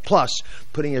America, plus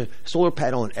putting a solar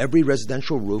panel on every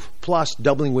residential roof, plus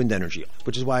doubling wind energy,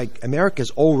 which is why America has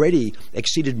already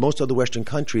exceeded most other Western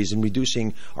countries in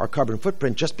reducing our carbon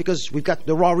footprint just because we've got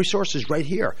the raw resources right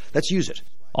here. Let's use it.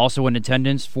 Also in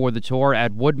attendance for the tour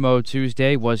at Wood-Mode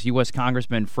Tuesday was U.S.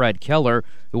 Congressman Fred Keller,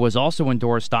 who has also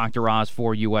endorsed Dr. Oz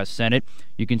for U.S. Senate.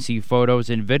 You can see photos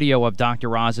and video of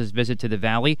Dr. Oz's visit to the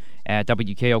Valley at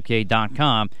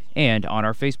WKOK.com and on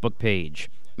our Facebook page.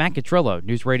 Matt Catrillo,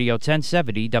 News Radio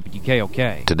 1070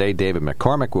 WKOK. Today, David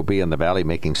McCormick will be in the Valley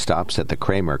making stops at the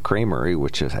Kramer Creamery,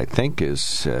 which is, I think,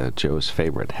 is Joe's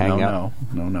favorite hangout.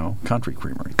 No. Country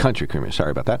Creamery. Country Creamery,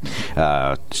 sorry about that.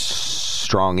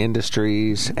 Strong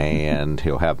Industries, and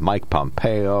he'll have Mike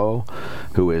Pompeo,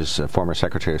 who is a former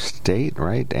Secretary of State,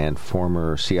 right, and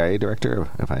former CIA Director,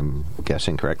 if I'm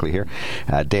guessing correctly here.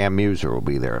 Dan Muser will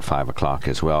be there at 5 o'clock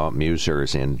as well. Muser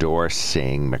is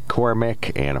endorsing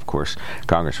McCormick, and, of course,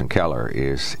 Congressman Keller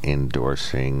is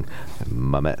endorsing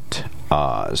Mehmet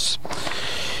Oz.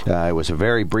 It was a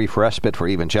very brief respite for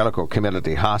Evangelical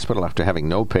Community Hospital after having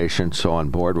no patients on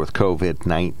board with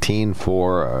COVID-19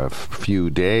 for a few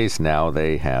days. Now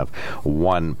they have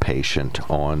one patient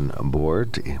on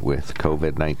board with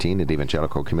COVID-19 at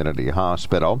Evangelical Community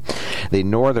Hospital. The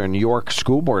Northern York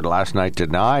School Board last night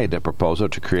denied a proposal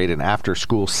to create an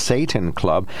after-school Satan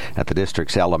club at the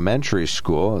district's elementary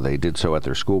school. They did so at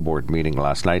their school board meeting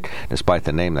last night. Despite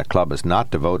the name, the club is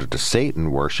not devoted to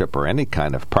Satan worship or any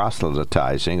kind of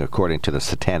proselytizing, according to the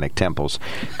Satanic Temple's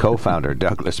co-founder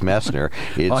Douglas Messner.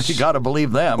 Well, you got to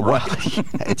believe them, right?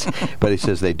 But he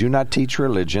says they do not teach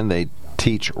religion. They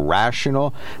teach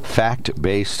rational,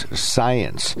 fact-based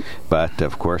science. But,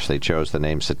 of course, they chose the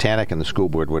name Satanic, and the school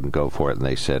board wouldn't go for it, and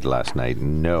they said last night,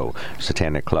 no,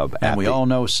 Satanic Club. And we all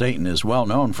know Satan is well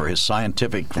known for his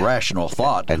scientific, rational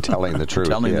thought. And telling the truth.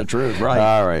 The truth, right.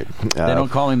 All right. They don't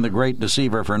call him the Great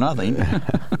Deceiver for nothing.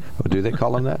 Do they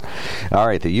call him that? All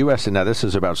right, the U.S., and now this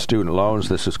is about student loans.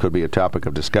 This could be a topic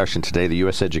of discussion today. The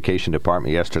U.S. Education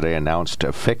Department yesterday announced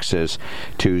fixes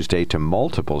Tuesday to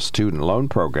multiple student loan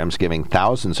programs, giving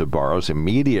thousands of borrowers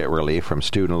immediate relief from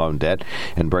student loan debt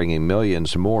and bringing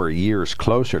millions more years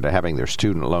closer to having their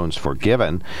student loans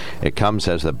forgiven. It comes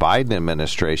as the Biden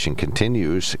administration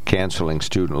continues canceling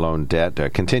student loan debt,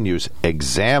 continues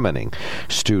examining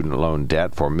student loan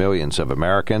debt for millions of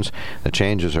Americans. The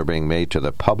changes are being made to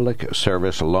the public public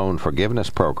service loan forgiveness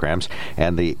programs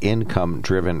and the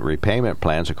income-driven repayment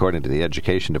plans. According to the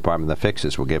Education Department, the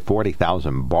fixes will give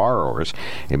 40,000 borrowers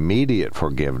immediate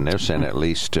forgiveness and at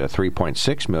least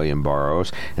 3.6 million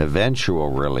borrowers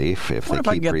eventual relief if what they if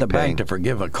keep I get repaying. the bank to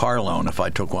forgive a car loan if I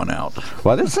took one out?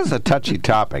 Well, this is a touchy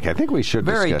topic. I think we should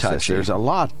Very discuss touchy. this. There's a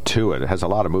lot to it. It has a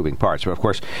lot of moving parts. But, of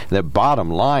course, the bottom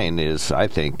line is, I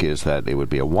think, is that it would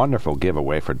be a wonderful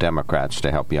giveaway for Democrats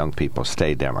to help young people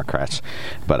stay Democrats.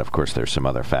 But, of course, there's some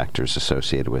other factors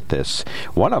associated with this.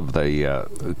 One of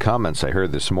the comments I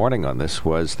heard this morning on this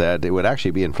was that it would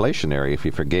actually be inflationary if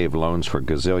you forgave loans for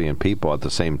gazillion people at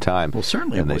the same time. Well,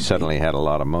 certainly. And they suddenly had a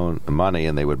lot of money,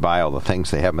 and they would buy all the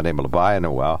things they haven't been able to buy in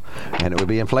a while, and it would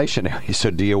be inflationary.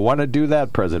 So do you want to do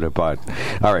that, President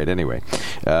Biden? All right, anyway.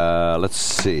 Let's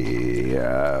see.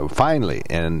 Finally,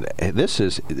 and this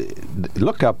is,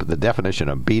 look up the definition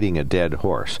of beating a dead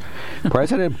horse.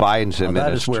 President Biden's well,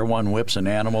 that is where one whips an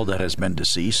animal that has been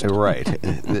deceased. Right.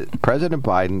 President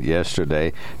Biden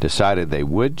yesterday decided they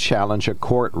would challenge a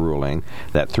court ruling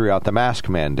that threw out the mask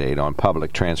mandate on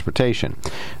public transportation.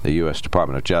 The U.S.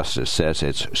 Department of Justice says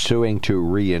it's suing to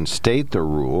reinstate the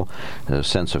rule.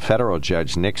 Since a federal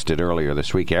judge nixed it earlier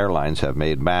this week, airlines have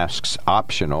made masks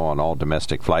optional on all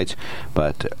domestic flights,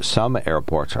 but some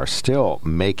airports are still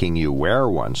making you wear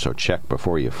one, so check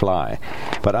before you fly.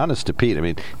 But honest to Pete, I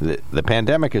mean, the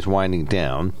pandemic is winding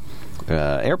down.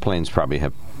 Airplanes probably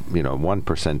have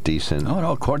 1% decent. Oh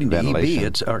no! According to ventilation.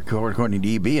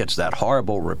 EB, it's that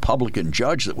horrible Republican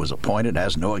judge that was appointed,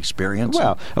 has no experience.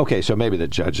 Well, okay, so maybe the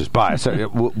judge is biased. So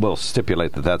we'll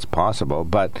stipulate that that's possible,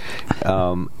 but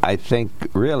I think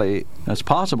really that's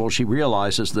possible. She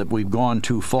realizes that we've gone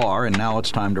too far, and now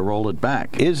it's time to roll it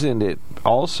back. Isn't it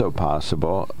also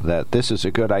possible that this is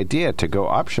a good idea to go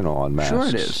optional on masks? Sure,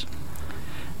 it is.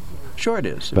 Sure it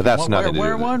is. But that's nothing to do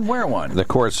wear with one, it. wear one. The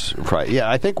court's right. Yeah,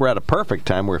 I think we're at a perfect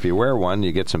time where if you wear one,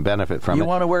 you get some benefit from it. You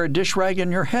want to wear a dish rag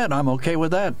in your head, I'm okay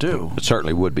with that, too. It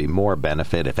certainly would be more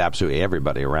benefit if absolutely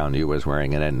everybody around you was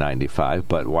wearing an N95,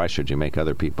 but why should you make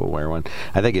other people wear one?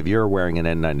 I think if you're wearing an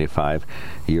N95,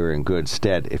 you're in good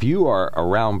stead. If you are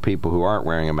around people who aren't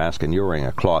wearing a mask and you're wearing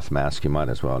a cloth mask, you might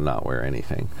as well not wear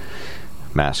anything.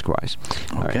 Mask-wise.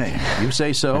 Okay. Right. You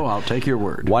say so, I'll take your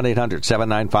word.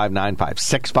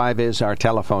 1-800-795-9565 is our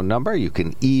telephone number. You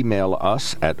can email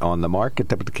us at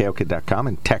onthemark@wkok.com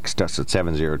and text us at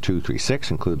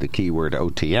 70236. Include the keyword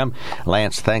OTM.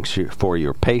 Lance, thanks for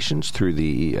your patience through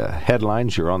the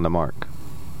headlines. You're on the mark.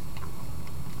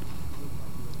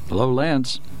 Hello,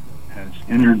 Lance. Has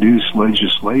introduced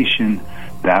legislation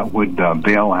that would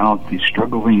bail out the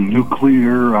struggling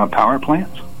nuclear power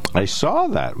plants. I saw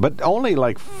that, but only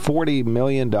like $40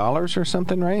 million or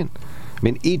something, right? I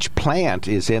mean, each plant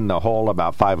is in the hole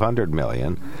about $500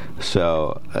 million,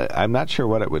 so I'm not sure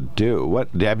what it would do. What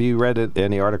have you read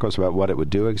any articles about what it would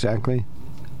do exactly?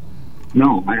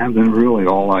 No, I haven't really.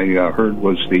 All I heard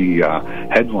was the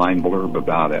headline blurb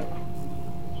about it.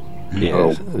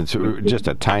 Yeah, it's just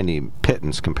a tiny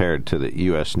pittance compared to the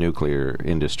U.S. nuclear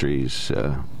industry's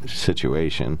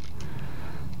situation,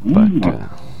 but.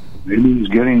 Maybe he's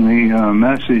getting the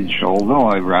message, although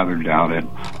I rather doubt it.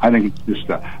 I think it's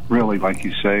just really, like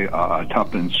you say,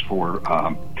 tuppence for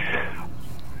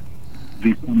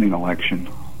the coming election,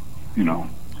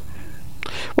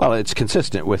 Well, it's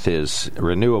consistent with his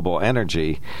renewable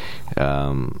energy,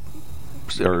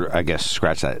 or I guess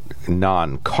scratch that,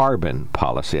 non-carbon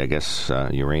policy. I guess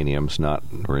uranium's not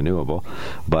renewable,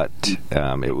 but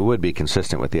it would be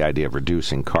consistent with the idea of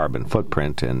reducing carbon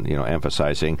footprint and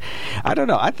emphasizing. I don't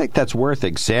know. I think that's worth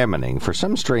examining. For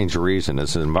some strange reason,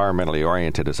 as environmentally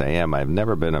oriented as I am, I've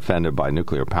never been offended by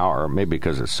nuclear power. Maybe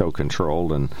because it's so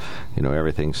controlled and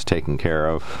everything's taken care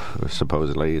of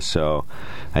supposedly. So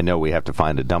I know we have to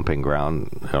find a dumping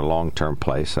ground, a long-term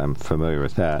place. I'm familiar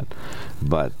with that,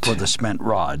 but for the cement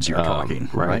rods you're talking,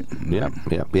 right? Yeah,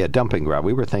 dumping ground.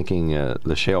 We were thinking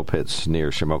the shale pits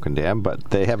near Shamokin Dam, but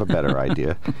they have a better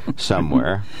idea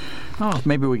somewhere. Oh,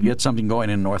 maybe we can get something going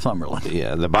in Northumberland.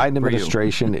 Yeah, the Biden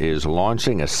administration is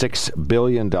launching a $6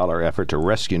 billion effort to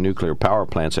rescue nuclear power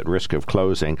plants at risk of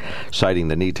closing, citing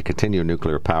the need to continue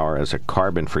nuclear power as a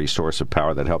carbon-free source of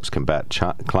power that helps combat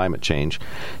climate change.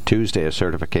 Tuesday, a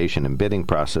certification and bidding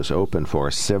process opened for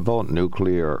a civil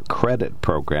nuclear credit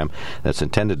program that's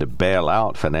intended to bail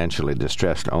out financially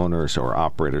distressed owners or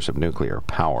operators of nuclear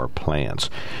power plants.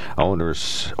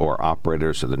 Owners or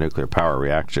operators of the nuclear power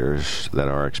reactors that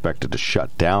are expected to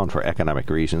shut down for economic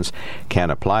reasons can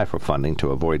apply for funding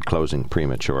to avoid closing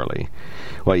prematurely.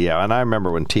 Well, yeah, and I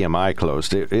remember when TMI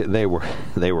closed, they were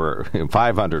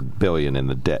 $500 billion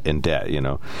in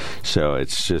debt. So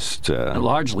it's just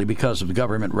largely because of the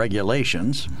government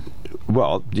regulations.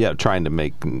 Well, yeah, trying to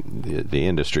make the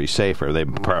industry safer. They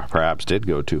perhaps did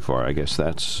go too far. I guess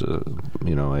that's, a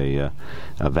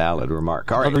valid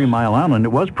remark. All right. 3 Mile Island,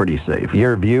 it was pretty safe.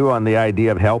 Your view on the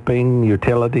idea of helping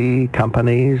utility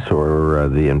companies or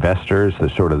the investors,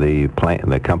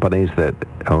 the companies that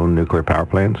own nuclear power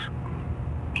plants?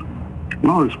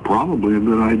 Well, it's probably a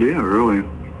good idea, really.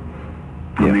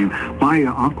 I mean, my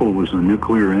uncle was a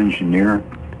nuclear engineer,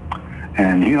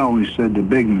 and he always said the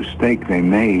big mistake they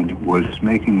made was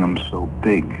making them so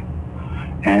big.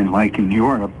 And like in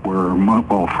Europe, where,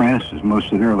 France is,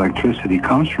 most of their electricity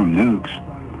comes from nukes,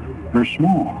 they're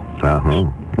small.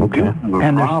 Okay.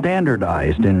 And they're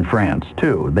standardized in France,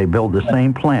 too. They build the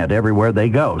same plant everywhere they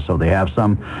go, so they have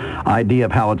some idea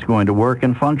of how it's going to work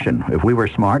and function. If we were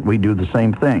smart, we'd do the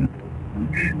same thing.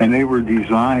 And they were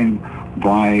designed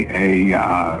by a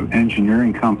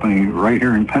engineering company right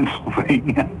here in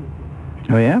Pennsylvania.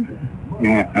 Oh, yeah?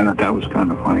 Yeah, I thought that was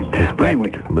kind of funny. But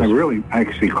anyway, I really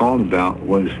actually called about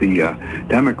was the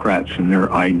Democrats and their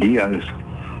ideas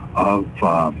of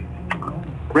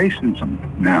racism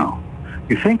now.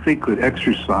 You think they could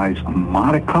exercise a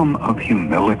modicum of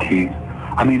humility?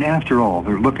 I mean, after all,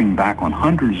 they're looking back on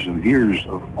hundreds of years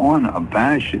of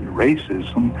unabashed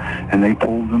racism, and they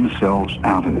pulled themselves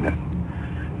out of it.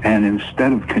 And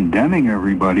instead of condemning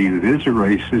everybody that is a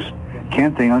racist,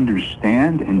 can't they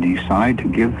understand and decide to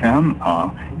give them a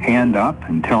hand up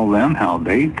and tell them how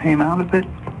they came out of it?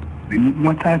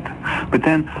 But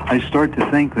then I start to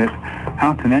think that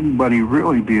how can anybody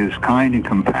really be as kind and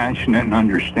compassionate and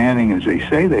understanding as they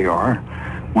say they are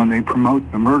when they promote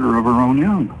the murder of our own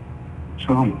young?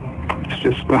 So it's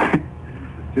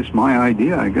just my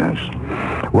idea, I guess.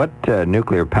 What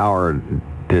nuclear power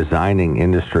designing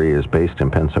industry is based in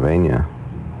Pennsylvania?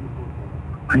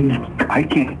 I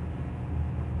can't.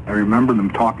 I remember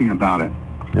them talking about it.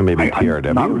 Yeah, maybe TRW?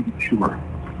 I'm not really sure.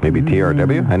 Maybe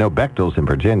TRW? I know Bechtel's in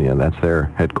Virginia. That's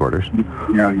their headquarters.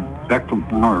 Yeah, Bechtel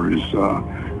Power is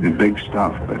big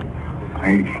stuff, but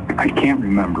I can't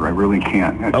remember. I really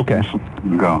can't. That's okay.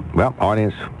 Go. Well,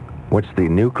 audience, what's the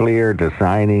nuclear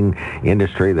designing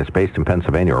industry that's based in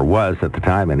Pennsylvania, or was at the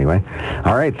time anyway?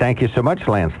 All right, thank you so much,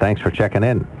 Lance. Thanks for checking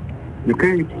in.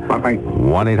 Okay, bye-bye.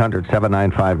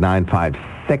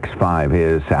 1-800-795-9565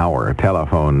 is our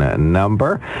telephone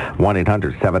number.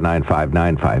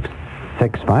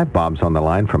 1-800-795-9565. Bob's on the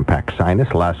line from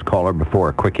Paxinus. Last caller before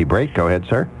a quickie break. Go ahead,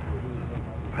 sir.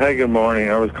 Hey, good morning.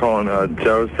 I was calling.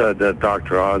 Joe said that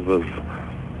Dr. Oz was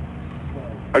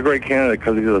a great candidate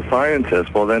because he's a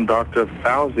scientist. Well, then Dr.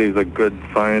 Fauci is a good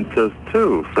scientist,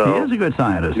 too. So he is a good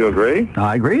scientist. You agree?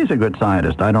 I agree he's a good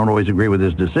scientist. I don't always agree with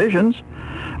his decisions,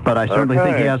 but I certainly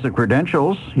think he has the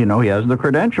credentials. He has the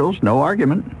credentials, no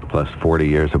argument. Plus 40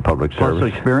 years of public service.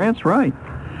 Plus experience, right.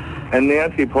 And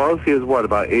Nancy Pelosi is, what,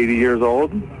 about 80 years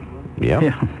old? Yep.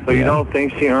 Yeah. So you don't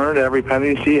think she earned every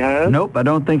penny she has? Nope, I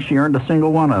don't think she earned a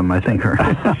single one of them. I think her.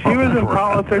 She was in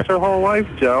politics her whole life,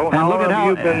 Joe. And how long have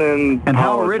you been in And politics?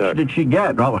 how rich did she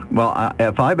get? Well,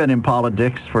 if I've been in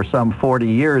politics for some 40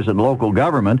 years in local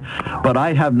government, but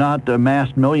I have not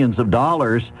amassed millions of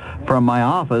dollars from my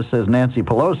office as Nancy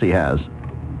Pelosi has.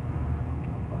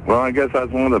 Well, I guess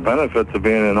that's one of the benefits of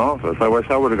being in office. I wish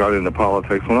I would have got into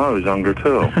politics when I was younger,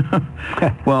 too.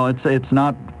 Well, it's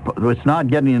not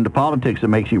getting into politics that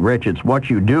makes you rich. It's what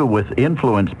you do with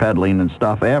influence peddling and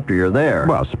stuff after you're there.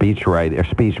 Well, speech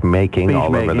making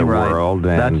all over the world.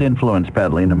 And that's influence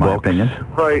peddling, in my opinion.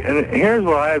 Right, and here's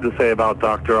what I have to say about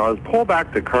Dr. Oz. Pull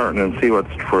back the curtain and see what's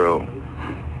true.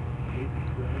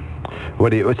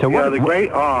 The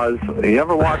Great Oz. You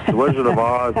ever watched The Wizard of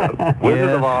Oz? Wizard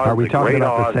of Oz. Are we talking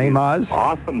about the same Oz?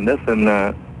 Awesome, this and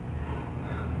that.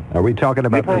 Are we talking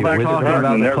about the Wizard of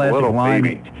Oz? The classic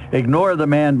line, ignore the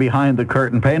man behind the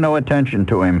curtain. Pay no attention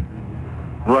to him.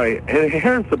 Right, and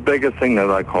here's the biggest thing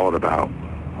that I called about.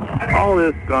 All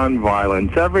this gun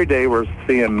violence. Every day we're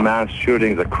seeing mass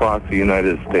shootings across the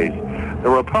United States. The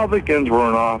Republicans were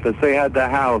in office. They had the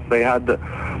House. They had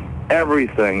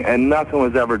everything, and nothing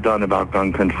was ever done about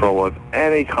gun control of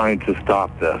any kind to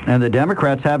stop this. And the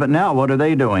Democrats have it now. What are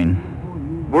they doing?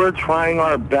 We're trying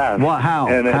our best. Well, how?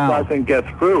 And it doesn't get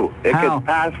through. It gets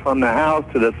passed from the House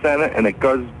to the Senate, and it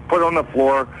goes put on the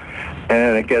floor,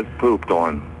 and it gets pooped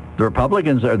on. The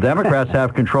Democrats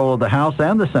have control of the House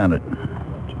and the Senate.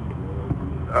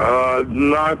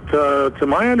 Not to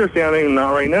my understanding,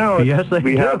 not right now. Yes,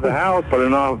 we have the House, but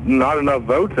not enough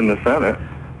votes in the Senate.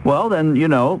 Well, then,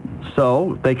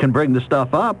 so they can bring the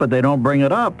stuff up, but they don't bring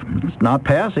it up. It's not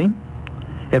passing.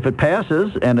 If it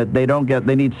passes and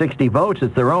they need 60 votes,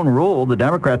 it's their own rule. The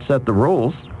Democrats set the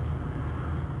rules.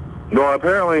 Well,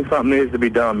 apparently something needs to be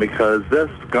done because this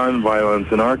gun violence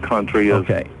in our country is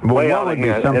way out of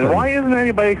hand. And why isn't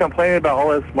anybody complaining about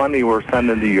all this money we're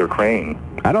sending to Ukraine?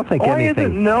 I don't think Why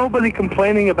isn't nobody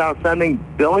complaining about sending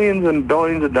billions and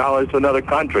billions of dollars to another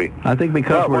country? I think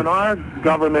because when our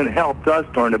government helped us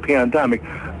during the pandemic,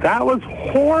 that was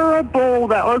horrible.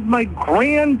 That was my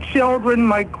grandchildren,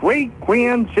 my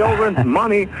great-grandchildren's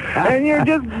money, and you're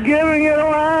just giving it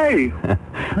away.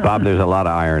 Bob, there's a lot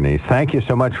of ironies. Thank you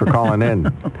so much for calling in.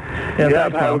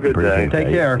 Have a good day. Take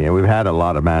care. Yeah, we've had a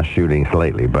lot of mass shootings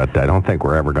lately, but I don't think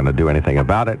we're ever going to do anything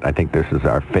about it. I think this is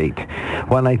our fate.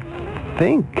 Well, I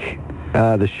think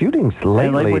the shootings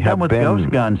lately we're done have with been... ghost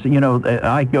guns. You know,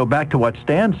 I go back to what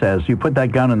Stan says. You put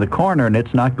that gun in the corner, and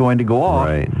it's not going to go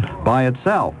off by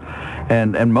itself.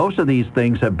 And most of these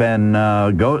things have been,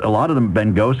 a lot of them have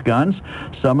been ghost guns.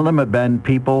 Some of them have been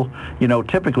people, you know,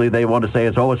 typically they want to say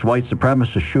it's white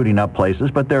supremacists shooting up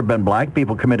places, but there have been black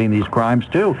people committing these crimes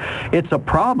too. It's a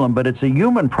problem, but it's a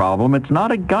human problem. It's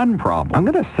not a gun problem.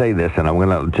 I'm going to say this, and I'm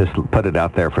going to just put it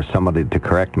out there for somebody to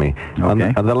correct me.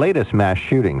 Okay. On the latest mass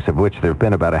shootings, of which there have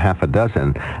been about a half a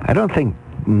dozen, I don't think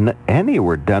any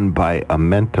were done by a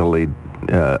mentally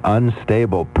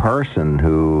unstable person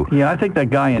who... Yeah, I think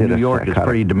that guy in New York is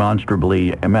pretty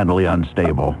demonstrably mentally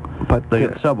unstable. But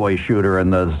the subway shooter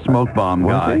and the smoke bomb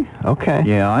guy. He? Okay.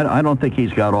 Yeah, I don't think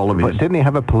he's got all of his... But didn't he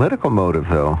have a political motive,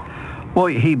 though? Well,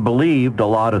 he believed a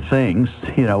lot of things.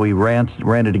 You know, he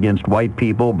ranted against white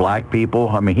people, black people.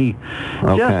 I mean, he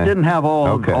just didn't have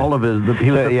all of his... He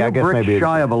was a few bricks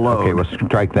shy of a load. Okay, we'll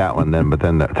strike that one then, but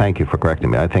then thank you for correcting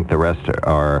me. I think the rest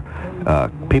are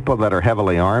people that are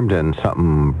heavily armed and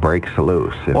something breaks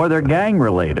loose. Or they're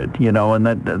gang-related, you know, and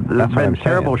there's been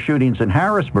terrible shootings in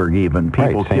Harrisburg even.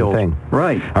 People killed. Same thing.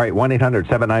 Right. All right,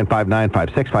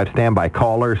 1-800-795-9565. Standby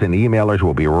callers and emailers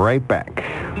will be right back.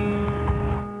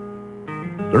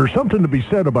 There's something to be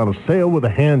said about a sale with a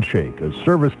handshake, a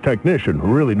service technician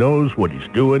who really knows what he's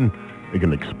doing. They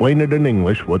can explain it in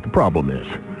English what the problem is.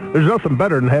 There's nothing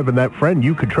better than having that friend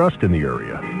you could trust in the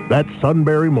area. That's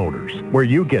Sunbury Motors, where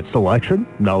you get selection,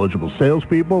 knowledgeable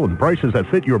salespeople, and prices that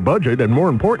fit your budget, and more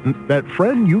important, that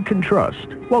friend you can trust.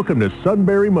 Welcome to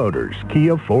Sunbury Motors,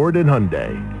 Kia, Ford, and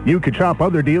Hyundai. You can shop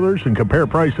other dealers and compare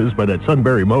prices, but at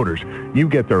Sunbury Motors, you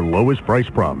get their lowest price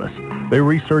promise. They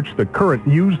research the current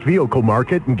used vehicle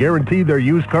market and guarantee their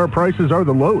used car prices are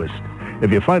the lowest.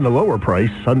 If you find a lower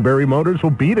price, Sunbury Motors will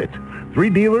beat it. 3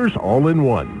 dealers all in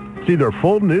one. See their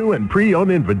full new and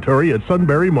pre-owned inventory at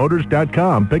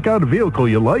sunburymotors.com. Pick out a vehicle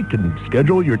you like and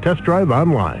schedule your test drive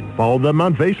online. Follow them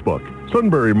on Facebook.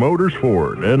 Sunbury Motors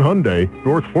Ford and Hyundai,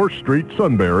 North 4th Street,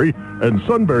 Sunbury, and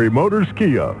Sunbury Motors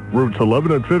Kia, routes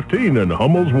 11 and 15 in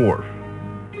Hummel's Wharf.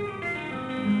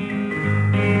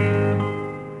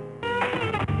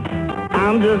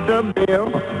 I'm just a bill,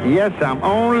 yes, I'm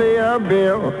only a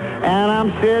bill, and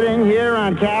I'm sitting here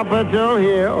on Capitol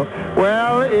Hill.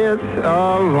 Well, it's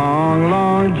a long,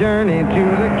 long journey to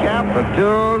the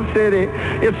capital city.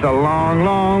 It's a long,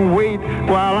 long wait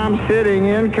while I'm sitting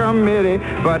in committee,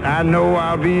 but I know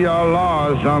I'll be a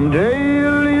law someday.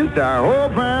 At least I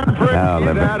hope and pray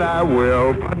that I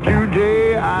will. But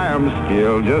today I am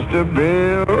still just a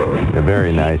bill.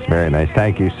 Very nice, very nice.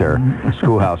 Thank you, sir.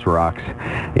 Schoolhouse rocks.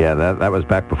 Yeah, that was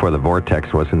back before the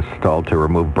Vortex was installed to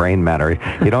remove brain matter.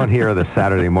 You don't hear the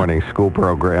Saturday morning school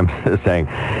programs saying,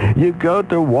 you go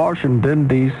to Washington,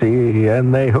 D.C.,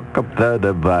 and they hook up the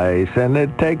device, and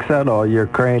it takes out all your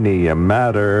cranium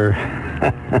matter.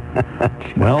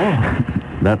 Well,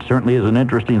 that certainly is an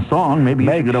interesting song. Maybe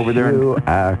you should get over there and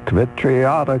act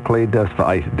vitriotically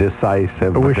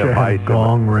decisive. I wish I had a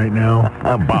gong right now.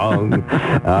 A bong.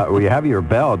 Well, you have your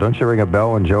bell. Don't you ring a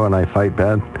bell when Joe and I fight,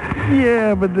 Ben?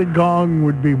 Yeah, but the gong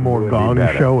would be more gong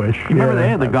showish. Remember they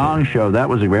had the Gong Show? That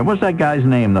was a great. What's that guy's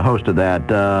name? The host of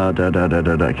that?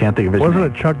 I can't think of his name.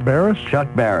 Wasn't it Chuck Barris? Chuck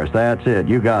Barris. That's it.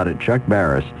 You got it. Chuck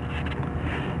Barris.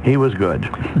 He was good.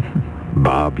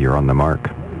 Bob, you're on the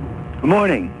mark. Good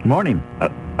morning. Morning.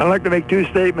 I'd like to make 2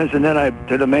 statements and then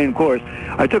to the main course.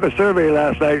 I took a survey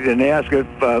last night and they asked if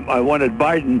I wanted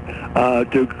Biden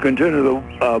to continue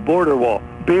the border wall.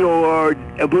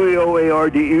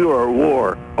 B-O-A-R-D-E or a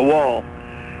wall.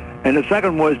 And the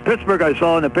second was Pittsburgh, I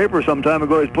saw in the paper some time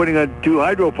ago, is putting in 2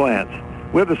 hydro plants.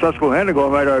 We have the Susquehanna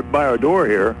going right by our door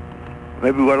here.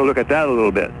 Maybe we ought to look at that a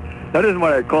little bit. That isn't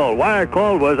what I called. Why I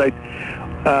called was I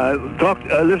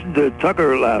listened to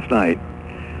Tucker last night.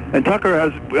 And Tucker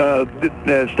has a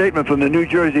statement from the New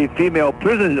Jersey female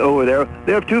prison over there.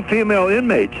 They have 2 female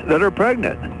inmates that are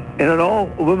pregnant in an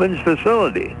all-women's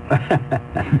facility.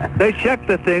 They check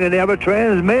the thing, and they have a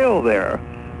trans male there.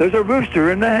 There's a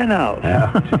rooster in the hen house.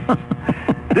 Yeah.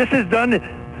 This is done.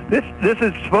 This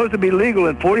is supposed to be legal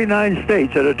in 49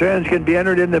 states that a trans can be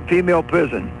entered in the female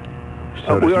prison.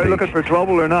 We are looking for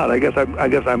trouble or not? I guess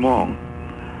I'm wrong.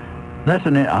 That's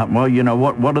well, you know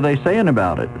what are they saying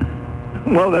about it?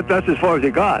 Well, that's as far as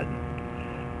they got.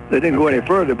 They didn't go any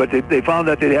further, but they found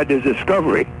that they had this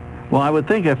discovery. Well, I would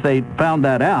think if they found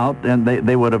that out, and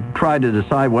they would have tried to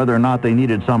decide whether or not they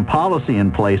needed some policy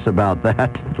in place about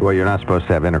that. Well, you're not supposed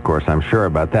to have intercourse, I'm sure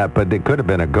about that, but it could have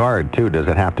been a guard, too. Does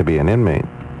it have to be an inmate?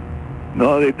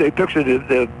 No, they pictured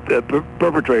the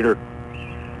perpetrator.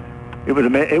 He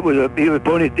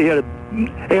had a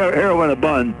hair on a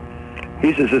bun.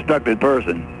 He's a suspected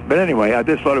person. But anyway, I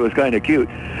just thought it was kind of cute.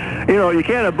 You know, you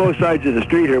can't have both sides of the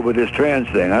street here with this trans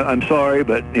thing. I'm sorry,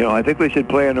 but, you know, I think they should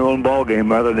play in their own ball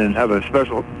game rather than have a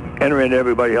special enter into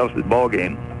everybody else's ball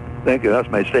game. Thank you. That's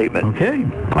my statement. Okay.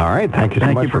 All right. Thank you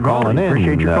so much for calling in.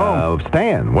 Appreciate your call.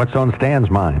 Stan, what's on Stan's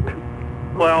mind?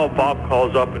 Well, Bob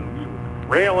calls up and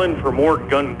railing for more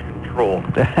gun control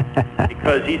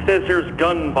because he says there's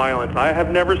gun violence. I have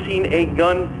never seen a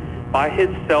gun by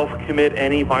itself commit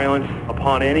any violence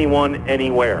upon anyone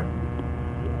anywhere.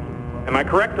 Am I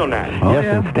correct on that? Yes,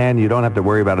 and Stan, you don't have to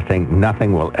worry about a thing.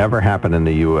 Nothing will ever happen in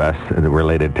the U.S.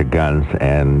 related to guns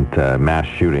and mass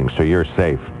shootings, so you're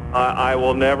safe. I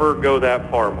will never go that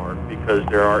far, Mark, because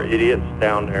there are idiots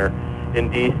down there in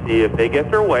D.C. If they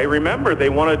get their way, remember, they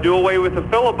want to do away with the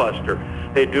filibuster.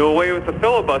 They do away with the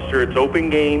filibuster, it's open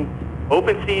game,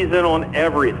 open season on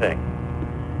everything.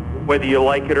 Whether you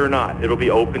like it or not, it'll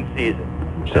be open season,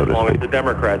 as long as the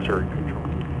Democrats are in control.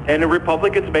 And the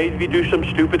Republicans may do some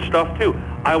stupid stuff, too.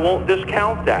 I won't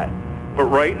discount that. But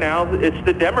right now, it's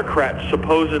the Democrats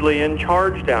supposedly in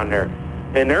charge down there.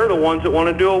 And they're the ones that want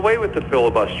to do away with the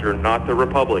filibuster, not the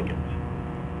Republicans.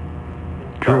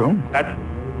 True. So that's,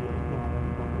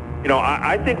 you know,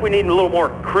 I think we need a little more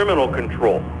criminal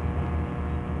control.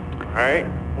 All right?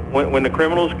 When the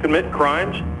criminals commit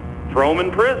crimes, throw them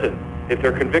in prison. If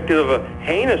they're convicted of a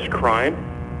heinous crime,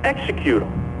 execute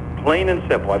them. Plain and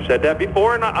simple. I've said that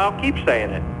before, and I'll keep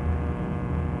saying it.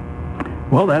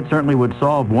 Well, that certainly would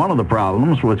solve one of the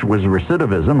problems, which was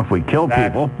recidivism, if we kill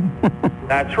people.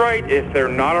 That's right. If they're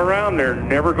not around, they're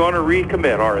never going to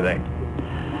recommit, are they?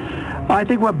 I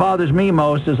think what bothers me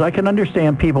most is I can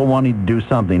understand people wanting to do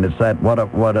something. It's that what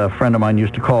a friend of mine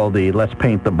used to call the let's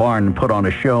paint the barn and put on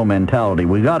a show mentality.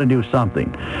 We got to do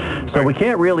something. So we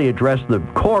can't really address the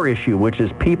core issue, which is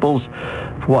people's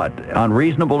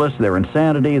unreasonableness, their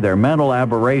insanity, their mental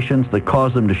aberrations that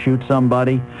cause them to shoot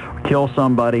somebody, or kill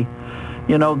somebody.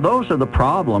 You know, those are the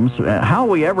problems. How are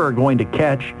we ever going to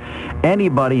catch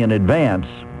anybody in advance,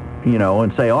 you know,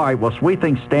 and say, all right, well, we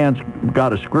think Stan's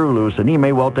got a screw loose, and he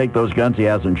may well take those guns he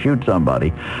has and shoot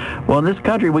somebody. Well, in this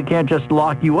country, we can't just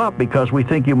lock you up because we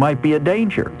think you might be a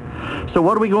danger. So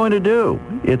what are we going to do?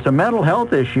 It's a mental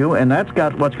health issue, and that's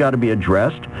what's got to be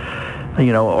addressed.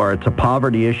 You know, or it's a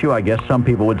poverty issue. I guess some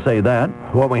people would say that.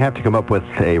 Well, we have to come up with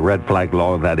a red flag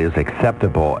law that is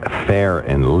acceptable, fair,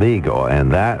 and legal, and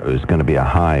that is going to be a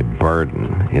high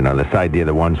burden. You know, this idea,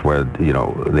 the ones where, you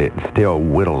know, it still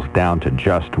whittles down to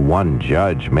just one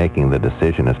judge making the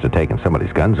decision as to taking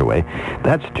somebody's guns away,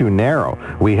 that's too narrow.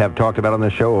 We have talked about on the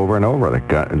show over and over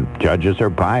that judges are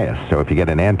biased. So if you get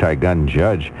an anti-gun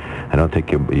judge, I don't think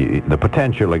the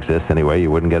potential exists anyway,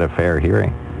 you wouldn't get a fair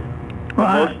hearing.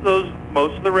 Well,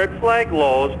 most of the red flag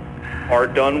laws are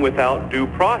done without due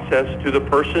process to the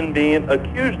person being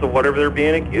accused of whatever they're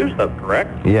being accused of,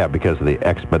 correct? Yeah, because of the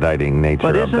expediting nature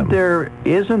of them. But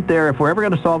isn't there, if we're ever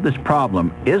going to solve this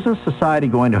problem, isn't society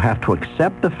going to have to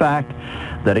accept the fact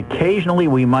that occasionally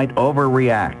we might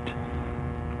overreact?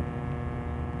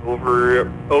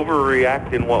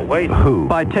 Overreact in what way? Who?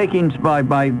 By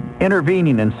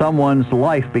intervening in someone's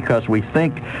life because we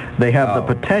think they have the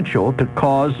potential to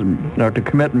cause or to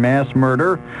commit mass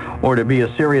murder or to be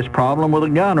a serious problem with a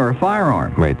gun or a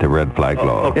firearm. Right, the red flag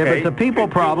law. Okay. If it's a people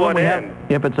problem,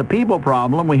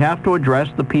 we have to address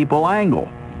the people angle.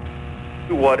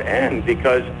 To what end?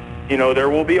 Because, you know,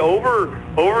 there will be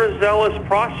overzealous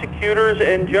prosecutors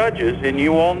and judges, and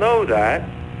you all know that.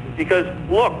 Because,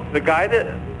 look, the guy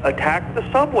that attacked the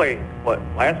subway,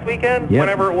 last weekend? Yep.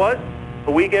 Whenever it was?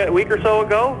 A week or so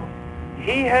ago?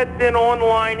 He had been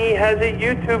online. He has a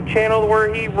YouTube channel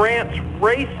where he rants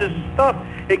racist stuff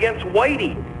against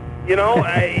Whitey. You know,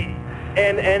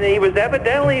 and he was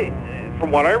evidently, from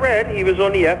what I read, he was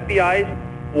on the FBI's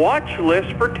watch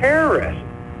list for terrorists.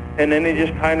 And then they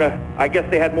just kind of, I guess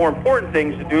they had more important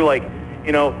things to do, like,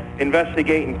 you know,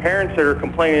 investigating parents that are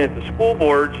complaining at the school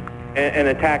boards and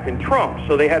attacking Trump.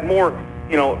 So they had more,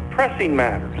 you know, pressing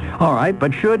matters. All right,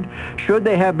 but should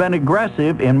they have been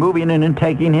aggressive in moving in and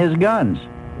taking his guns?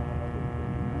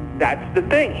 That's the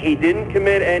thing. He didn't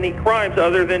commit any crimes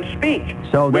other than speech.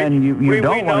 So then you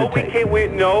don't want to take...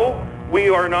 We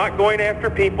are not going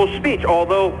after people's speech,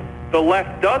 although the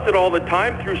left does it all the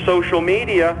time through social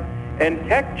media and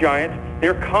tech giants.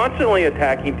 They're constantly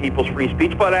attacking people's free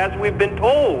speech, but as we've been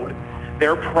told,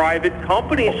 they're private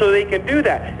companies, so they can do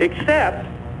that, except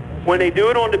when they do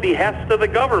it on the behest of the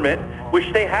government,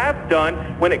 which they have done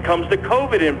when it comes to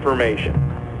COVID information.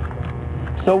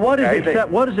 So what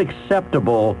is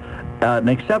acceptable, an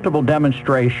acceptable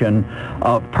demonstration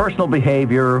of personal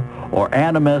behavior or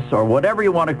animus or whatever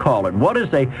you want to call it? What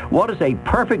is a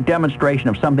perfect demonstration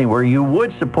of something where you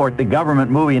would support the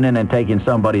government moving in and taking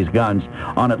somebody's guns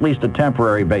on at least a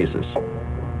temporary basis?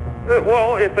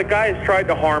 Well, if the guy has tried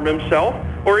to harm himself,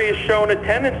 or he has shown a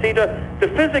tendency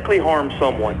to physically harm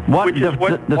someone.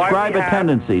 Describe a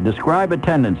tendency. Describe a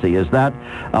tendency. Is that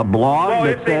a blog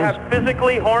that says... Well, if they have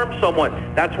physically harmed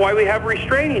someone, that's why we have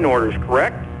restraining orders,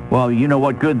 correct? Well, you know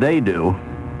what good they do.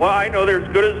 Well, I know they're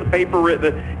as good as the paper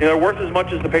written. They're worth as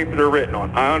much as the paper they're written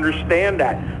on. I understand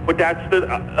that, but that's the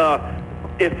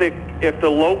if the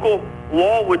local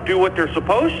law would do what they're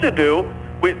supposed to do.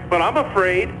 But I'm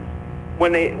afraid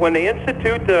when they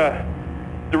institute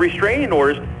the restraining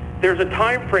orders, there's a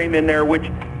time frame in there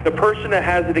which the person that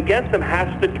has it against them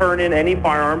has to turn in any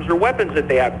firearms or weapons that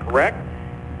they have. Correct?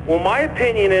 Well, my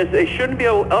opinion is they shouldn't be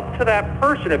up to that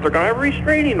person if they're going to have a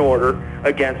restraining order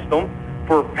against them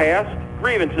for past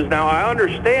grievances. Now, I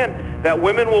understand that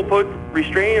women will put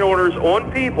restraining orders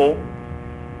on people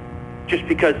just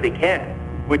because they can,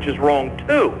 which is wrong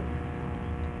too.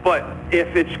 But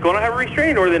if it's going to have a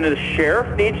restraining order, then the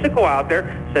sheriff needs to go out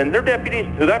there, send their deputies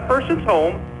to that person's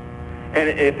home, and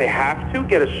if they have to,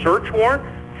 get a search warrant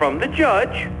from the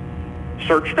judge,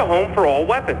 search the home for all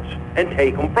weapons, and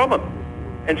take them from them,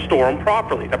 and store them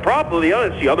properly. That's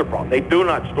the other problem. They do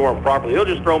not store them properly. They'll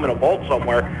just throw them in a vault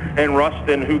somewhere and rust,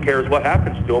 and who cares what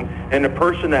happens to them. And the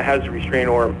person that has a restraining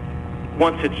order,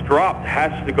 once it's dropped,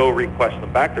 has to go request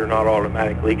them back. They're not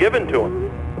automatically given to them.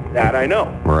 That I know.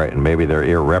 Right, and maybe they're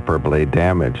irreparably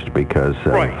damaged because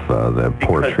of the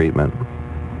poor treatment.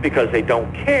 Because they don't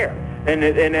care. And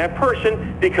that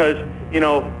person, because,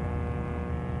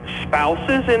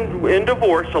 spouses in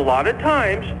divorce, a lot of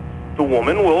times, the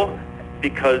woman will,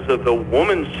 because of the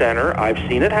woman's center, I've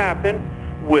seen it happen,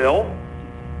 will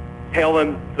tell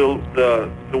them, the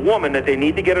woman, that they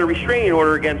need to get a restraining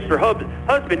order against her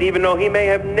husband, even though he may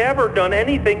have never done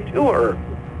anything to her.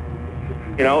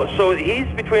 So he's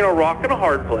between a rock and a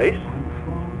hard place.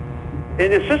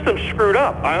 And the system's screwed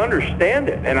up. I understand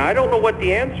it. And I don't know what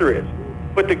the answer is.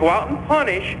 But to go out and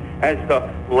punish, as the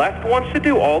left wants to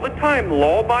do all the time,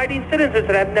 law-abiding citizens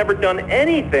that have never done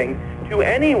anything to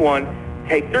anyone,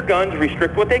 take their guns,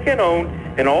 restrict what they can own,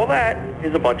 and all that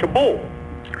is a bunch of bull.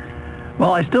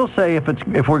 Well, I still say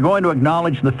if we're going to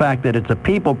acknowledge the fact that it's a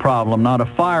people problem, not a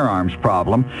firearms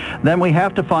problem, then we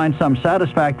have to find some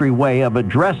satisfactory way of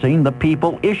addressing the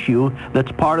people issue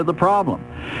that's part of the problem.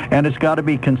 And it's got to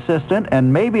be consistent,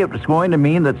 and maybe it's going to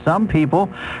mean that some people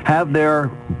have their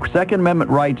Second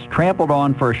Amendment rights trampled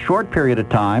on for a short period of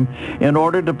time in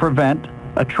order to prevent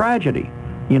a tragedy.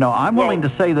 I'm willing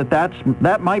to say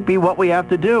that might be what we have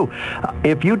to do.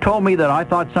 If you told me that I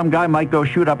thought some guy might go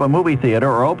shoot up a movie theater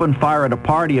or open fire at a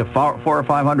party of 400 or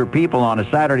 500 people on a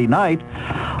Saturday night,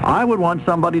 I would want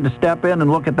somebody to step in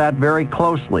and look at that very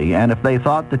closely. And if they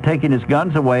thought that taking his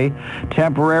guns away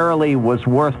temporarily was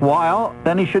worthwhile,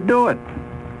 then he should do it.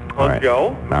 Well,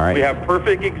 Joe, we have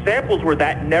perfect examples where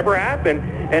that never happened.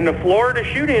 And the Florida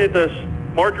shooting at the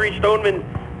Marjorie Stoneman,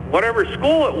 whatever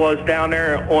school it was down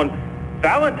there on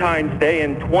Valentine's Day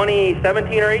in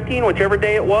 2017 or 18, whichever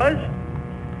day it was,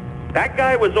 that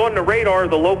guy was on the radar of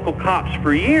the local cops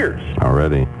for years.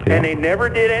 Already. Yeah. And they never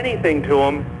did anything to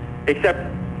him, except,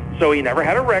 so he never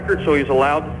had a record, so he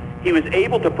was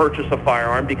able to purchase a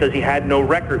firearm because he had no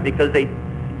record, because they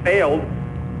failed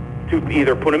to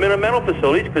either put him in a mental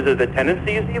facility because of the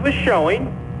tendencies he was showing,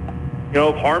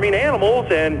 of harming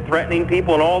animals and threatening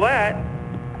people and all that.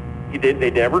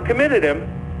 They never committed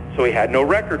him. So he had no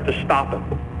record to stop him.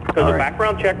 Because a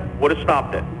background check would have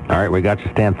stopped it. All right, we got you,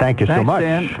 Stan. Thank you so much.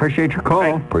 Stan. Appreciate your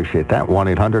call. Appreciate that.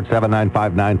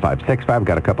 1-800-795-9565.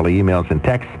 Got a couple of emails and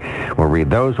texts. We'll read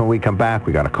those when we come back.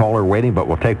 We got a caller waiting, but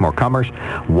we'll take more comers.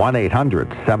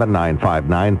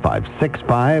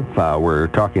 1-800-795-9565. We're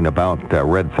talking about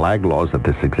red flag laws at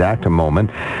this exact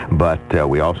moment, but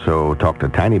we also talked a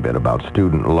tiny bit about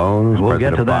student loans. We'll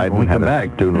get to that when we come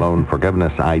back. Student loan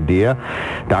forgiveness idea.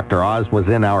 Dr. Oz was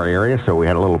in our area, so we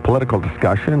had a little political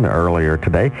discussion earlier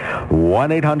today.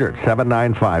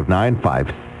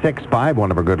 1-800-795-9565. 9565.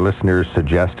 One of our good listeners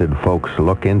suggested folks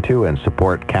look into and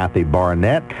support Kathy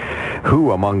Barnett.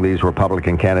 Who among these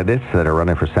Republican candidates that are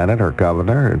running for Senate or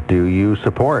governor do you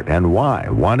support, and why?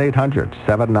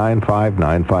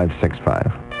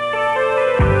 1-800-795-9565.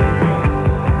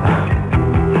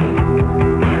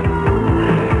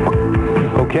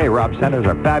 Okay, Rob Center's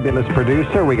our fabulous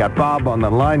producer. We got Bob on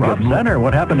the line. Rob Center,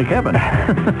 what happened to Kevin?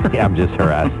 Yeah, I'm just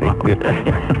harassing.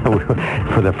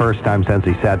 For the first time since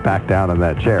he sat back down in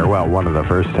that chair. Well, one of the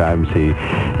first times he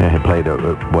played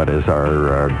what is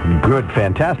our good,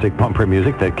 fantastic bumper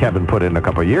music that Kevin put in a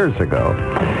couple years ago.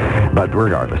 But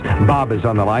regardless, Bob is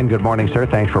on the line. Good morning, sir.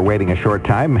 Thanks for waiting a short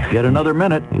time. Get another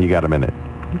minute. You got a minute.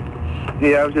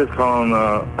 Yeah, I was just calling,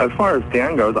 as far as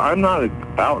Dan goes, I'm not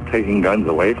about taking guns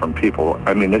away from people.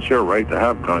 I mean, it's your right to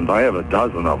have guns. I have a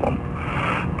dozen of them.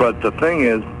 But the thing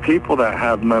is, people that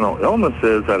have mental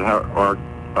illnesses that are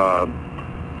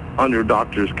under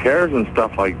doctors' cares and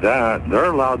stuff like that, they're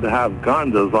allowed to have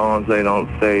guns as long as they don't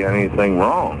say anything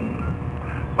wrong.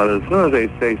 But as soon as they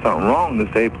say something wrong, the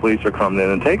state police are coming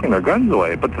in and taking their guns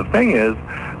away. But the thing is,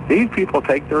 these people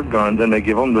take their guns and they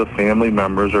give them to family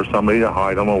members or somebody to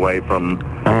hide them away from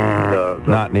the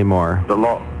not anymore. The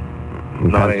law.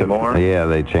 Not anymore? Yeah,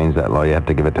 they changed that law. You have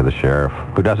to give it to the sheriff,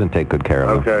 who doesn't take good care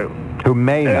of them. Okay. Who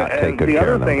may not take good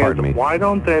care of them, pardon me. Why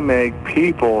don't they make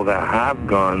people that have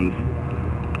guns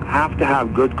have to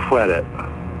have good credit?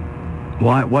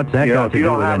 Why? What's that got to do with anything? If you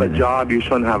don't have a job, you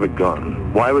shouldn't have a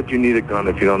gun. Why would you need a gun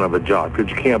if you don't have a job?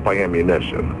 Because you can't buy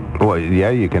ammunition. Well, yeah,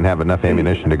 you can have enough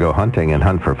ammunition to go hunting and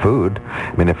hunt for food.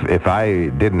 I mean, if I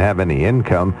didn't have any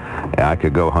income, I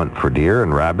could go hunt for deer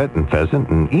and rabbit and pheasant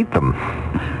and eat them.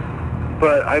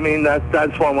 But, I mean,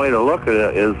 that's one way to look at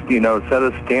it is, set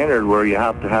a standard where you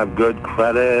have to have good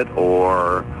credit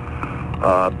or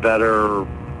better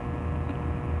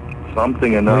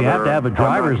something another. Well, you have to have a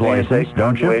driver's license,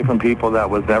 don't you? Away from people. That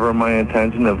was never my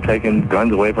intention of taking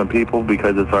guns away from people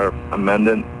because it's our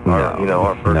amendment, our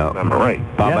First Amendment right.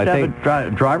 Bob, you have to have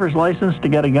a driver's license to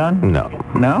get a gun? No.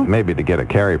 No? Maybe to get a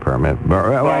carry permit. But,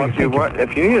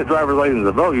 if you need a driver's license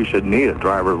to vote, you should need a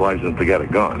driver's license to get a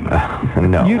gun.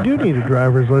 No. You do need a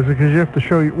driver's license because you have to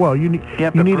show you. Well, you need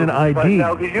an ID.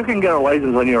 No, because you can get a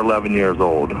license when you're 11 years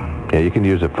old. Yeah, you can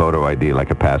use a photo ID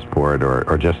like a passport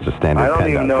or just a standard. I don't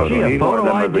even know photo. A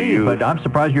photo ID, but I'm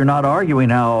surprised you're not arguing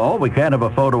how, we can't have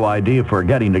a photo ID for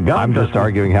getting the gun. I'm just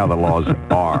arguing how the laws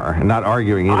are. Not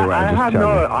arguing either way.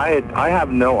 I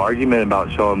have no argument about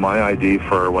showing my ID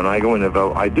for when I go in to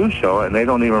vote. I do show it, and they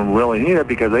don't even really need it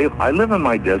because I live in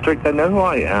my district. They know who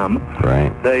I am.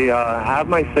 Right. They have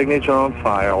my signature on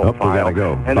file. We gotta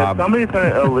go. And Bob, if somebody's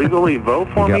going to illegally vote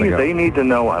for me, they need to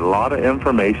know a lot of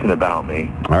information about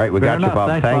me. All right, we got you, Bob.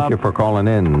 Thanks, Thank Bob. you for calling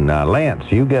in.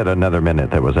 Lance, you get another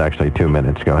minute. That was actually 2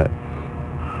 minutes. Go ahead.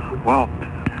 Well,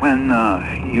 when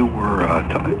you were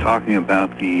talking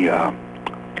about your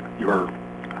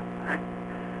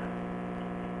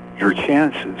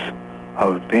chances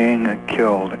of being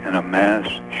killed in a mass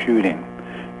shooting,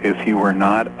 if you were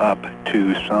not up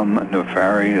to some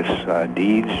nefarious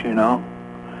deeds,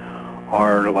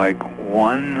 are like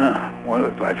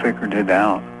I figured it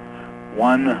out,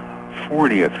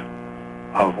 1/40th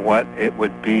of what it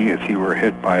would be if you were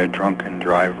hit by a drunken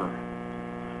driver.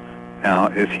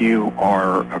 Now, if you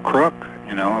are a crook,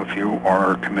 if you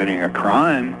are committing a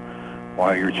crime,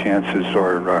 why your chances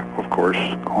are, of course,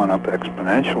 going up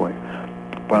exponentially.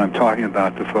 But I'm talking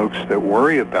about the folks that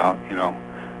worry about,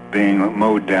 being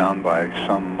mowed down by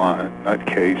some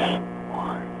nutcase.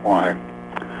 Why?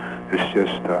 It's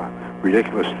just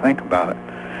ridiculous to think about it.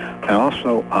 And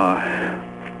also,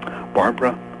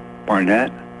 Barbara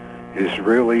Barnett is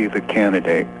really the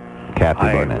candidate. Kathy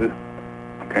Barnett.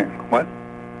 Okay, what?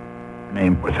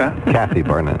 Name? What's that? Kathy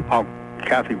Barnett. Oh,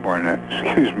 Kathy Barnett.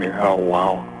 Excuse me. Oh,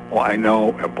 wow. Well, I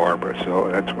know Barbara, so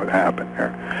that's what happened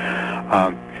there.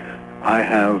 I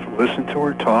have listened to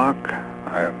her talk.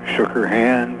 I shook her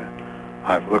hand.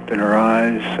 I've looked in her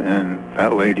eyes, and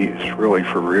that lady is really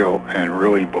for real and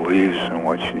really believes in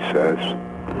what she says.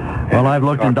 Well, I've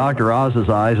looked in Dr. Oz's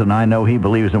eyes, and I know he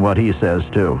believes in what he says,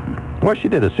 too. Well, she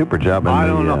did a super job in I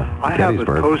don't know. I have a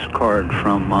Gettysburg. postcard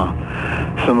from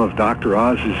some of Dr.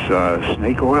 Oz's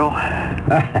snake oil.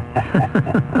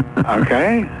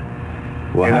 Okay?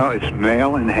 Well, it's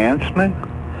male enhancement.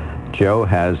 Joe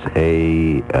has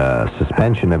a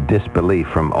suspension of disbelief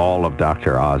from all of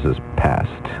Dr. Oz's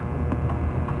past.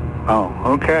 Oh,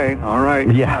 okay. All right.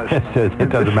 Yeah, it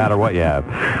doesn't matter what you have.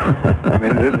 I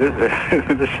mean,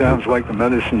 this sounds like the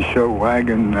medicine show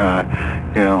wagon,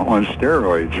 on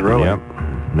steroids, really. Yep.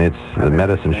 It's the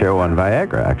medicine show on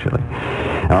Viagra, actually.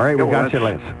 All right, we Yeah, well, got you,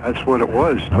 Lance. That's what it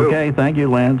was, too. Okay, thank you,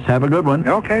 Lance. Have a good one.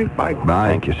 Okay, bye. Bye.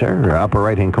 Thank you, sir. Upper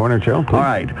right-hand corner, Joe, please. All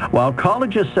right. While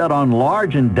colleges sit on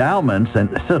large endowments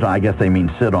I guess they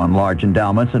mean sit on large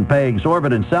endowments and pay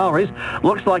exorbitant salaries,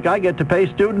 looks like I get to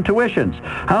pay student tuitions.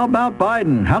 How about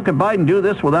Biden? How can Biden do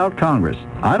this without Congress?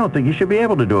 I don't think he should be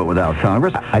able to do it without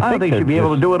Congress. I don't think he should be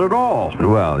able to do it at all.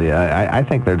 Well, yeah, I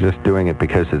think they're just doing it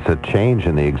because it's a change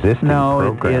in the existing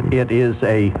program. It is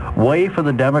a way for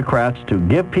the Democrats to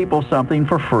give people something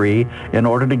for free in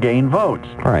order to gain votes.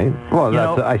 Right.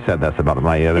 Well, I said that's about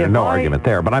my argument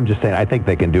there, but I'm just saying I think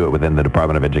they can do it within the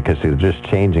Department of Education. They're just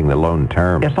changing the loan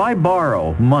terms. If I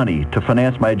borrow money to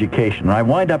finance my education and I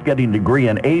wind up getting a degree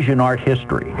in Asian art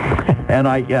history and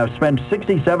I spend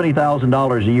 $60,000,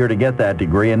 $70,000 a year to get that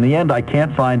degree, in the end I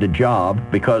can't find a job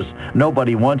because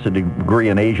nobody wants a degree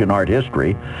in Asian art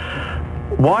history,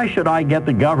 why should I get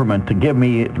the government to give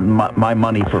me my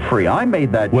money for free? I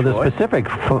made that choice. Well, the specific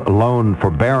loan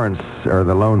forbearance or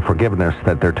the loan forgiveness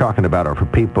that they're talking about are for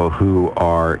people who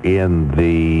are in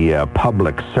the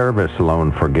public service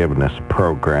loan forgiveness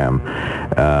program,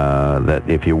 that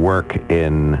if you work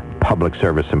in public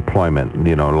service employment,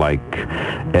 like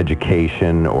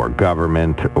education or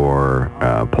government or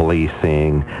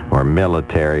policing or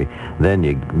military,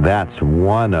 then that's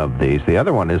one of these. The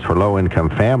other one is for low-income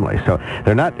families. So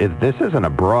they're not. This isn't a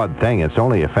broad thing. It's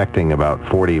only affecting about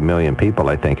 40 million people,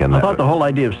 I think. I thought the whole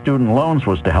idea of student loans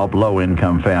was to help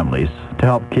low-income families, to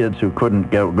help kids who couldn't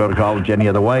go to college any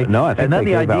other way. No, I think and then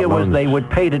the idea was they would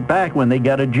pay it back when they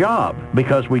get a job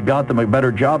because we got them a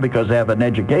better job because they have an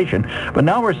education. But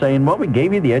now we're saying, well, we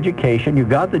gave you the education, you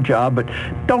got the job, but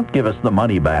don't give us the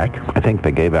money back. I think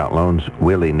they gave out loans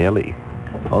willy-nilly.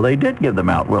 Well, they did give them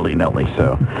out willy-nilly.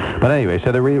 But anyway,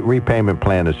 so the repayment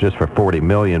plan is just for 40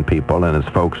 million people, and it's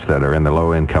folks that are in the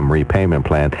low-income repayment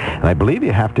plan. And I believe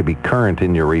you have to be current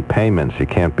in your repayments. You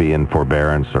can't be in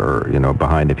forbearance or,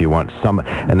 behind if you want some.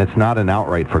 And it's not an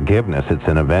outright forgiveness. It's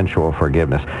an eventual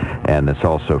forgiveness. And it's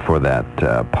also for that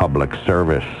public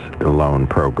service loan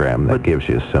program that gives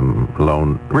you some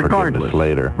loan forgiveness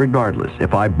later. Regardless,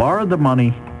 if I borrowed the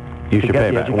money, you should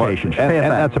pay back. Education.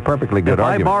 And that's a perfectly good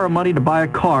argument. If I borrow money to buy a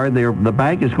car, the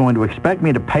bank is going to expect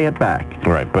me to pay it back.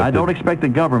 Right, but I don't expect the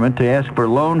government to ask for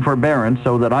loan forbearance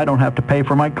so that I don't have to pay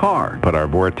for my car. But our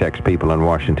Vortex people in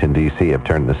Washington, D.C. have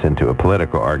turned this into a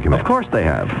political argument. Of course they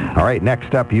have. All right,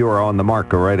 next up, you are on the mark.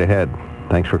 Go right ahead.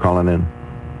 Thanks for calling in.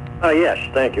 Yes,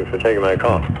 thank you for taking my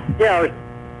call. Yeah, I was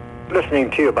listening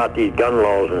to you about these gun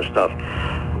laws and stuff.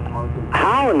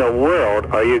 How in the world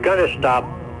are you going to stop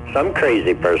some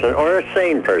crazy person or a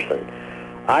sane person?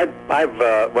 When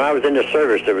I was in the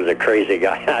service, there was a crazy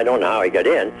guy. I don't know how he got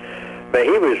in, but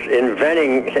he was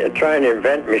trying to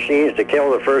invent machines to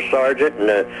kill the first sergeant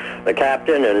and the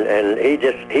captain, and he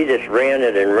just ran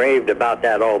it and raved about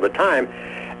that all the time.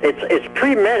 It's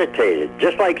premeditated,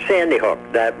 just like Sandy Hook,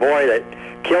 that boy that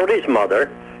killed his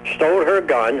mother, stole her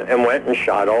gun, and went and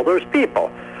shot all those people.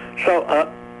 So,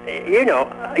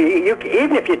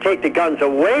 even if you take the guns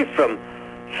away from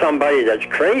somebody that's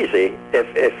crazy,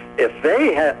 if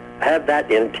they have that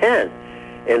intent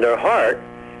in their heart,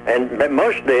 but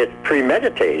mostly it's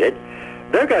premeditated,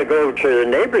 they're going to go to the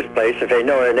neighbor's place if they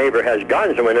know their neighbor has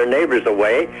guns, and when their neighbor's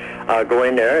away, go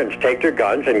in there and take their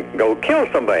guns and go kill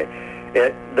somebody.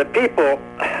 The people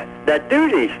that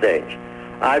do these things,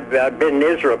 I've been in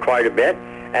Israel quite a bit,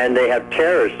 and they have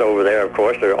terrorists over there, of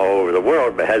course, they're all over the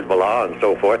world, but Hezbollah and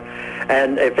so forth,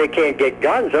 and if they can't get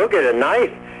guns, they'll get a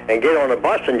knife and get on a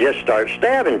bus and just start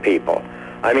stabbing people.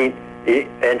 I mean,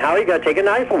 and how are you going to take a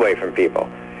knife away from people?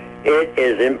 It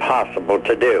is impossible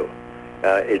to do.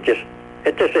 It just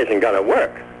isn't going to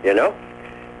work,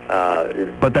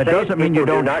 But that doesn't mean you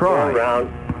don't try. Go around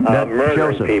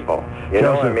murdering people. You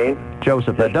know what I mean?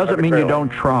 Joseph, that doesn't mean you don't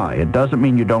try. It doesn't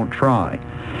mean you don't try.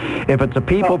 If it's a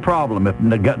people problem, if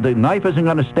the knife isn't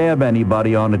going to stab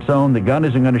anybody on its own, the gun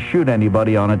isn't going to shoot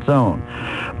anybody on its own.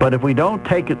 But if we don't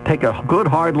take a good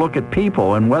hard look at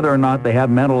people and whether or not they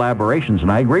have mental aberrations,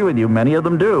 and I agree with you, many of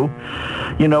them do,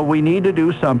 we need to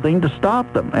do something to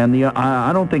stop them. And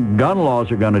I don't think gun laws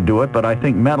are going to do it, but I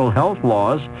think mental health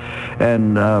laws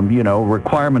and,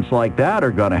 requirements like that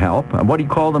are going to help. What do you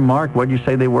call them, Mark? What did you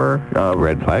say they were?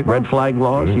 Red flag laws? Red flag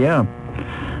laws, Mm-hmm. yeah.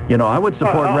 I would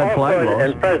support red flag laws.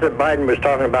 And President Biden was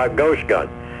talking about ghost guns.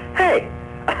 Hey,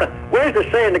 where's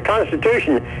it say in the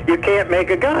Constitution you can't make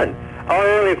a gun? Our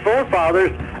early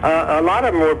forefathers, a lot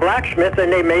of them were blacksmiths,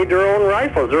 and they made their own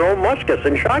rifles, their own muskets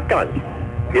and shotguns.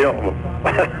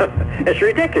 It's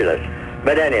ridiculous.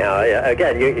 But anyhow,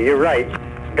 again, you're right.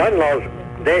 Gun laws,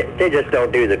 they just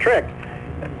don't do the trick.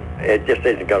 It just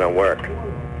isn't going to work.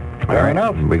 Fair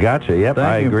enough. We got you. Yep,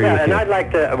 I agree with and you. I'd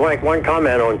like to make one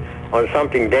comment on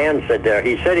something Dan said there.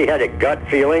 He said he had a gut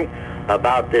feeling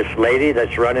about this lady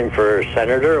that's running for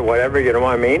senator or whatever, you know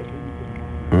what I mean?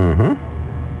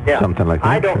 Mm-hmm. Yeah. Something like that.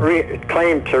 I don't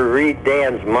claim to read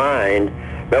Dan's mind,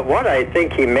 but what I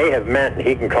think he may have meant, and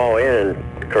he can call in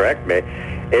and correct me,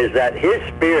 is that his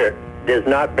spirit does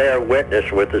not bear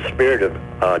witness with the spirit of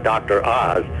Dr.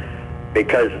 Oz,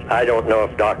 because I don't know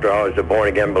if Dr. Oz is a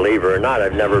born-again believer or not.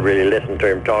 I've never really listened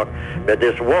to him talk. But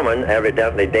this woman,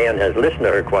 evidently Dan has listened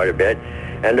to her quite a bit,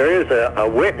 and there is a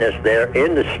witness there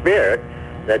in the spirit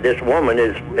that this woman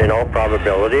is, in all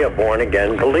probability, a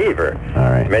born-again believer. All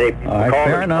right. Many people call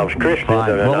themselves Christians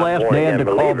and they're We'll not ask Dan born-again to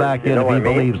call believers. back You in know if what he I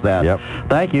mean? believes that. Yep.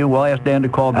 Thank you. We'll ask Dan to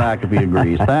call back if he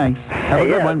agrees. Thanks. Have a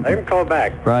good one. I can call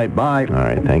back. Right, bye. All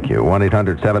right, thank you.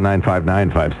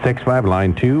 1-800-795-9565,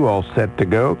 line 2, all set to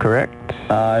go, correct?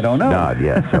 I don't know. Nod,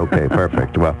 yes. Okay,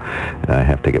 perfect. Well, I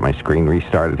have to get my screen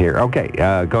restarted here. Okay,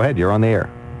 go ahead. You're on the air.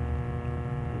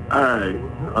 All right.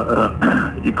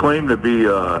 You claim to be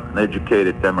an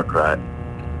educated Democrat.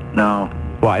 Now,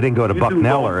 well, I didn't go to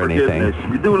Bucknell or anything.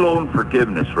 You do loan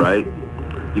forgiveness, right?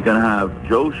 You're going to have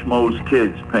Joe Schmo's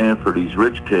kids paying for these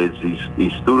rich kids, these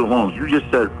student loans. You just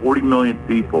said 40 million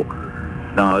people.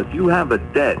 Now, if you have a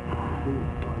debt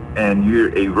and you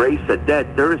erase a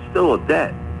debt, there is still a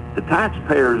debt. The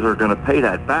taxpayers are going to pay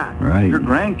that back. Right. Your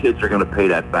grandkids are going to pay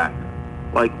that back.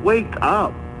 Like, wake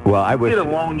up. Well, I was... You get a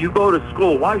loan, you go to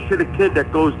school. Why should a kid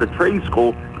that goes to trade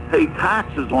school pay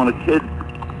taxes on a kid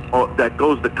that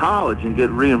goes to college and get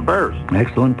reimbursed?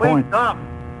 Excellent point. Wake up.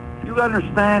 You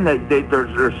understand that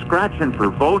they're scratching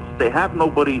for votes. They have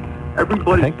nobody.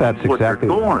 Everybody. I think that's exactly.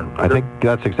 I think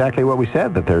that's exactly what we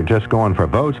said. That they're just going for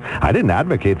votes. I didn't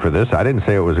advocate for this. I didn't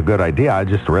say it was a good idea. I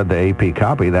just read the AP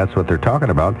copy. That's what they're talking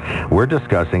about. We're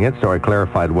discussing it, so I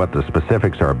clarified what the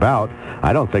specifics are about.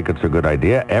 I don't think it's a good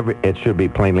idea. It should be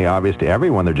plainly obvious to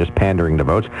everyone. They're just pandering to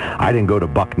votes. I didn't go to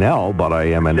Bucknell, but I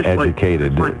am an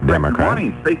educated Democrat.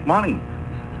 Fake money.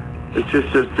 It's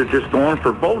just they're just going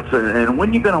for votes. And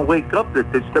when you're going to wake up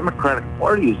that this Democratic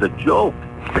Party is a joke?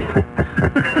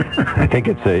 I think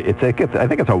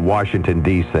it's a Washington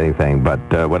D.C. thing, but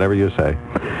whatever you say.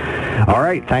 All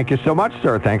right, thank you so much,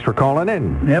 sir. Thanks for calling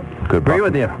in. Yep, agree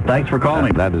with you. Thanks for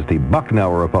calling. That is the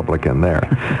Bucknell Republican there.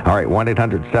 All right,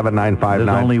 1-800-795-9. There's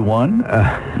only one?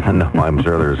 No, I'm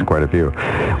sure there's quite a few.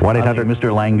 1-800.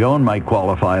 Mr. Langone might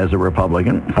qualify as a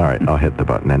Republican. All right, I'll hit the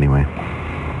button anyway.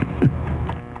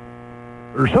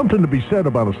 There's something to be said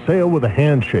about a sale with a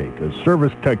handshake, a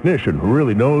service technician who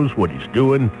really knows what he's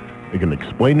doing. They can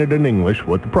explain it in English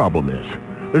what the problem is.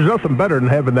 There's nothing better than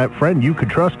having that friend you could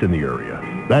trust in the area.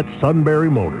 That's Sunbury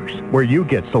Motors, where you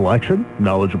get selection,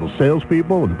 knowledgeable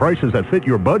salespeople, and prices that fit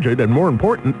your budget, and more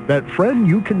important, that friend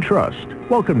you can trust.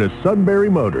 Welcome to Sunbury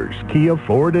Motors, Kia,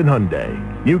 Ford, and Hyundai.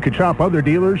 You can shop other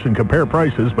dealers and compare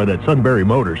prices, but at Sunbury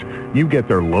Motors, you get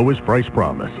their lowest price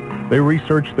promise. They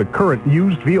research the current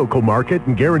used vehicle market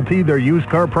and guarantee their used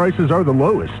car prices are the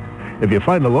lowest. If you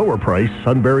find a lower price,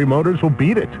 Sunbury Motors will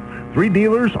beat it. 3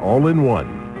 dealers all in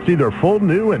one. See their full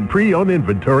new and pre-owned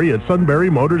inventory at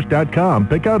sunburymotors.com.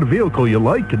 Pick out a vehicle you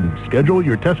like and schedule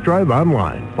your test drive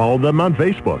online. Follow them on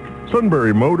Facebook.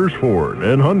 Sunbury Motors Ford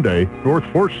and Hyundai, North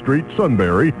 4th Street,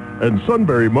 Sunbury, and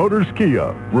Sunbury Motors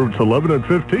Kia, routes 11 and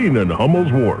 15 in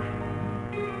Hummel's Wharf.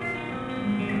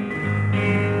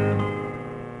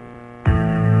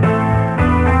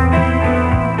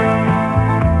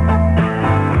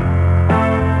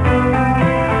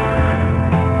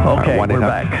 Okay, we're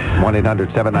back.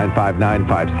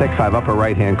 1-800-795-9565, upper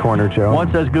right-hand corner, Joe.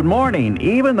 One says, good morning.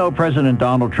 Even though President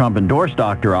Donald Trump endorsed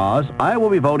Dr. Oz, I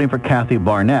will be voting for Kathy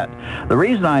Barnett. The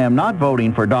reason I am not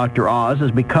voting for Dr. Oz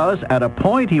is because at a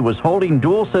point he was holding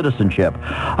dual citizenship.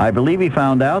 I believe he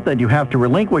found out that you have to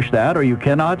relinquish that or you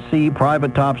cannot see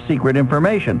private top secret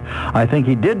information. I think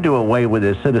he did do away with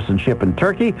his citizenship in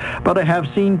Turkey, but I have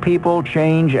seen people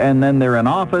change and then they're in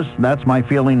office. That's my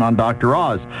feeling on Dr.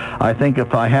 Oz. I think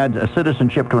if I had a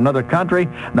citizenship to another country,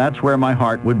 that's where my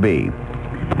heart would be.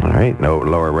 All right, no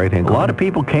lower right-hand corner. A lot of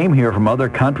people came here from other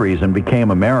countries and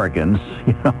became Americans.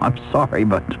 You know, I'm sorry,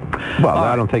 but... Well,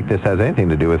 I don't think this has anything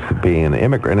to do with being an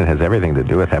immigrant. It has everything to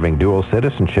do with having dual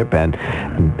citizenship and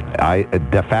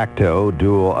de facto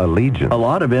dual allegiance. A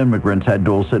lot of immigrants had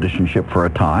dual citizenship for a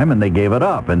time, and they gave it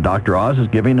up, and Dr. Oz is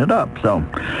giving it up. So,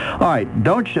 all right,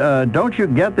 don't you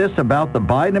get this about the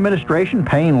Biden administration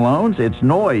paying loans? It's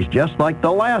noise, just like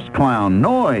the last clown.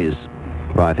 Noise.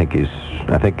 Well, I think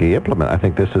I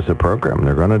think this is a program.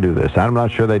 They're going to do this. I'm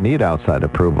not sure they need outside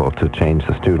approval to change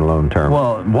the student loan term.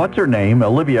 Well, what's her name?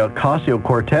 Olivia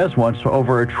Ocasio-Cortez wants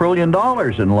over $1 trillion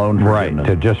in loan forgiveness. Right,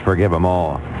 to just forgive them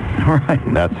all. Right.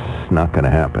 That's not going to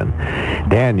happen.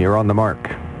 Dan, you're on the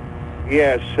mark.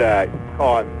 Yes,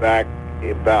 calling back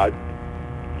about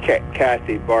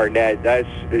Kathy Barnett.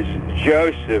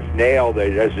 Joseph nailed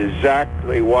it. That's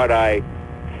exactly what I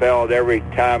felt every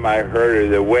time I heard of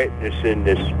the witness in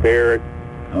the spirit.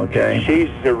 Okay. She's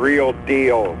the real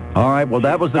deal. All right, well,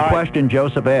 that was the question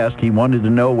Joseph asked. He wanted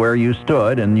to know where you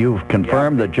stood, and you've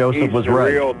confirmed that Joseph was right.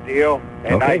 She's the real deal.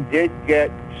 And I did get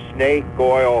snake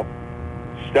oil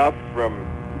stuff from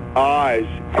Oz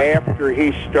after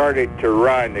he started to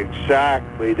run,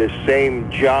 exactly the same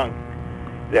junk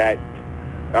that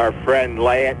our friend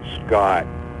Lance got.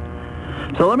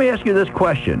 So let me ask you this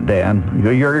question, Dan.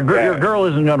 Your girl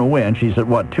isn't going to win. She's at,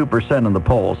 2% in the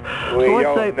polls. We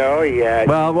don't know yet.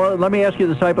 Well, let me ask you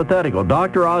this hypothetical.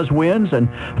 Dr. Oz wins, and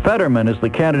Fetterman is the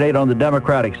candidate on the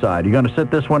Democratic side. You going to sit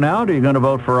this one out, or are you going to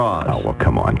vote for Oz? Oh, well,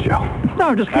 come on, Joe. No,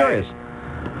 I'm just curious.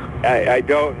 I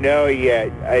don't know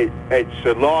yet. It's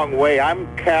a long way.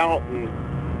 I'm counting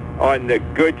on the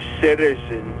good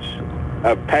citizens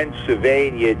of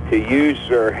Pennsylvania to use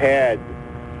their head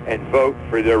and vote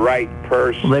for the right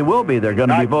person. Well, they will be. They're going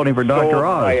to be voting for Dr.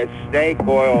 Oz. By a snake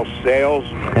oil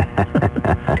salesman.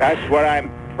 That's what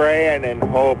I'm praying and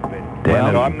hoping.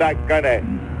 Dan, so I'm not going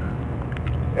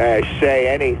to say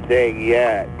anything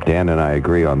yet. Dan and I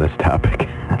agree on this topic.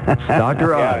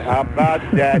 Dr. Oz. Yeah, how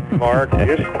about that, Mark?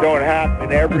 This don't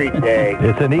happen every day.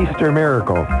 It's an Easter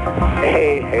miracle.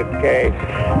 Hey, okay.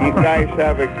 You guys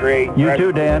have a great You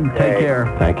too, Dan. Take care.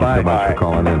 Thank you so much for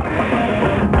calling in.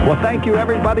 Well, thank you,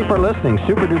 everybody, for listening.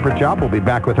 Super duper job. We'll be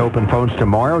back with Open Phones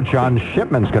tomorrow. John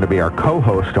Shipman's going to be our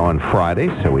co-host on Friday,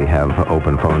 so we have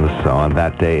Open Phones on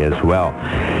that day as well.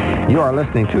 You are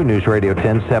listening to News Radio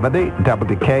 1070,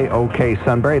 WKOK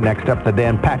Sunbury. Next up, the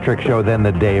Dan Patrick Show, then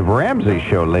the Dave Ramsey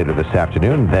Show later this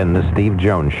afternoon, then the Steve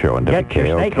Jones Show on WKOK. Get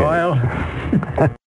your snake oil.